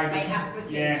owned by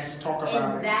Africans. Yes, talk about it.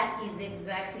 And that is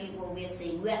exactly what we're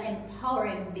saying. We're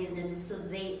empowering businesses so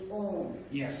they own.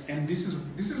 Yes, and this is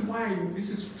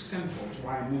central to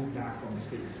why I moved back from the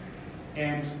States.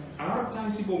 And a lot of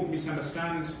times people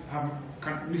misunderstand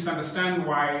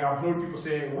why I've heard people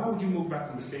say, why would you move back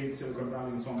from the States, Silicon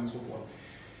Valley, and so on and so forth.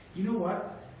 You know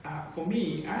what? For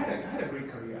me, I had a great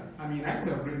career. I mean, I could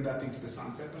have ridden that thing to the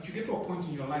sunset, but you get to a point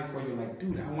in your life where you're like,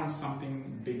 dude, I want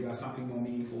something bigger, something more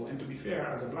meaningful. And to be fair,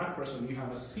 as a black person, you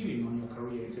have a ceiling on your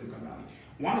career in Silicon Valley.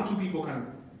 1 or 2 people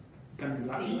can be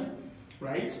lucky,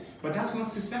 right? But that's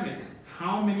not systemic.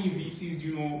 How many VCs do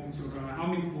you know in Silicon Valley? How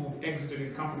many people who've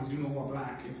exited companies do you know who are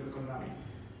black in Silicon Valley?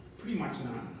 Pretty much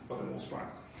none, for the most part.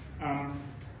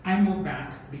 I moved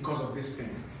back because of this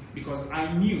thing. Because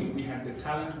I knew we had the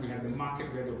talent, we had the market,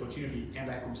 we had the opportunity,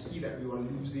 and I could see that we were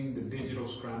losing the digital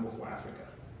scramble for Africa.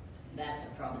 That's a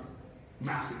problem.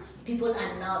 Massive. People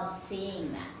are not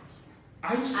seeing that.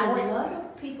 I saw a lot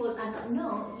of people are not.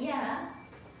 No, yeah.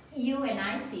 You and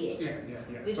I see it. Yeah.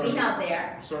 We've been out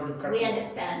there. We you.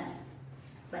 understand.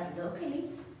 But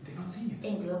locally, they're not seeing it.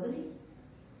 And globally,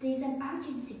 there's an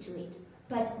urgency to it.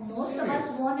 But most of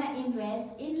us want to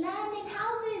invest in land and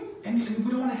houses. And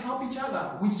we don't want to help each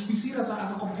other. We see it as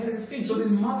a competitive thing. So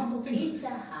there's multiple things. It's a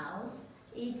house,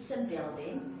 it's a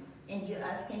building, and you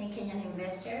ask any Kenyan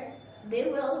investor,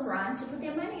 they will run to put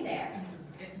their money there.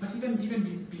 But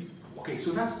okay,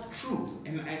 so that's true.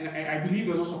 And I believe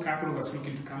there's also capital that's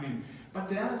looking to come in. But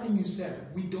the other thing you said,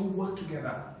 we don't work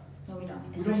together. No, we don't.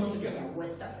 We don't work Especially together. the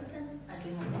West Africans are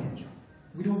doing a better job.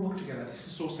 We don't work together. This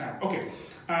is so sad. Okay.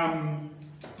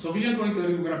 So Vision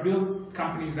 2030, we're going to build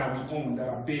companies that we own that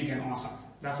are big and awesome.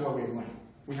 That's what we're doing.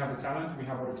 We have the talent. We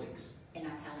have what it takes. And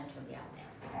our talent will be out there.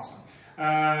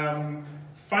 Awesome.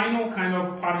 Final kind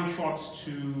of parting shots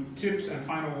to tips and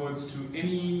final words to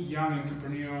any young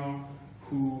entrepreneur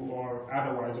who, or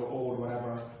otherwise, or old,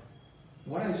 whatever.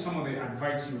 What are some of the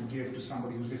advice you would give to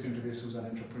somebody who's listening to this, who's an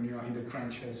entrepreneur in the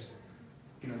trenches,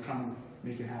 trying to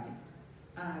make it happen?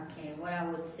 Okay, what I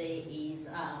would say is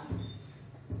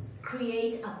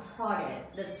create a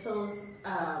product that solves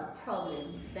a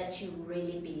problem that you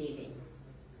really believe in.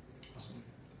 Awesome.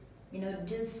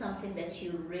 Do something that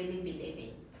you really believe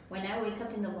in. When I wake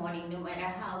up in the morning, no matter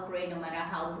how great, no matter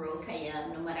how broke I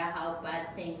am, no matter how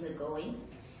bad things are going,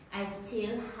 I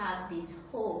still have this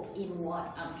hope in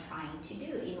what I'm trying to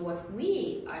do, in what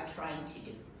we are trying to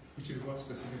do. Which is what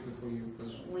specifically for you?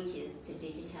 Which is to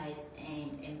digitize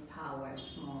and empower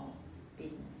small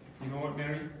businesses. You know what,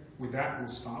 Mary? With that, we'll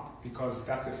stop because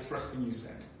that's the first thing you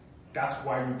said. That's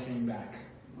why you came back,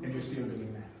 and you're still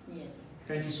doing that. Yes.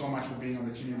 Thank you so much for being on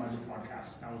the Chini Magic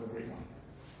podcast. That was a great one.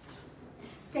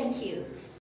 Thank you.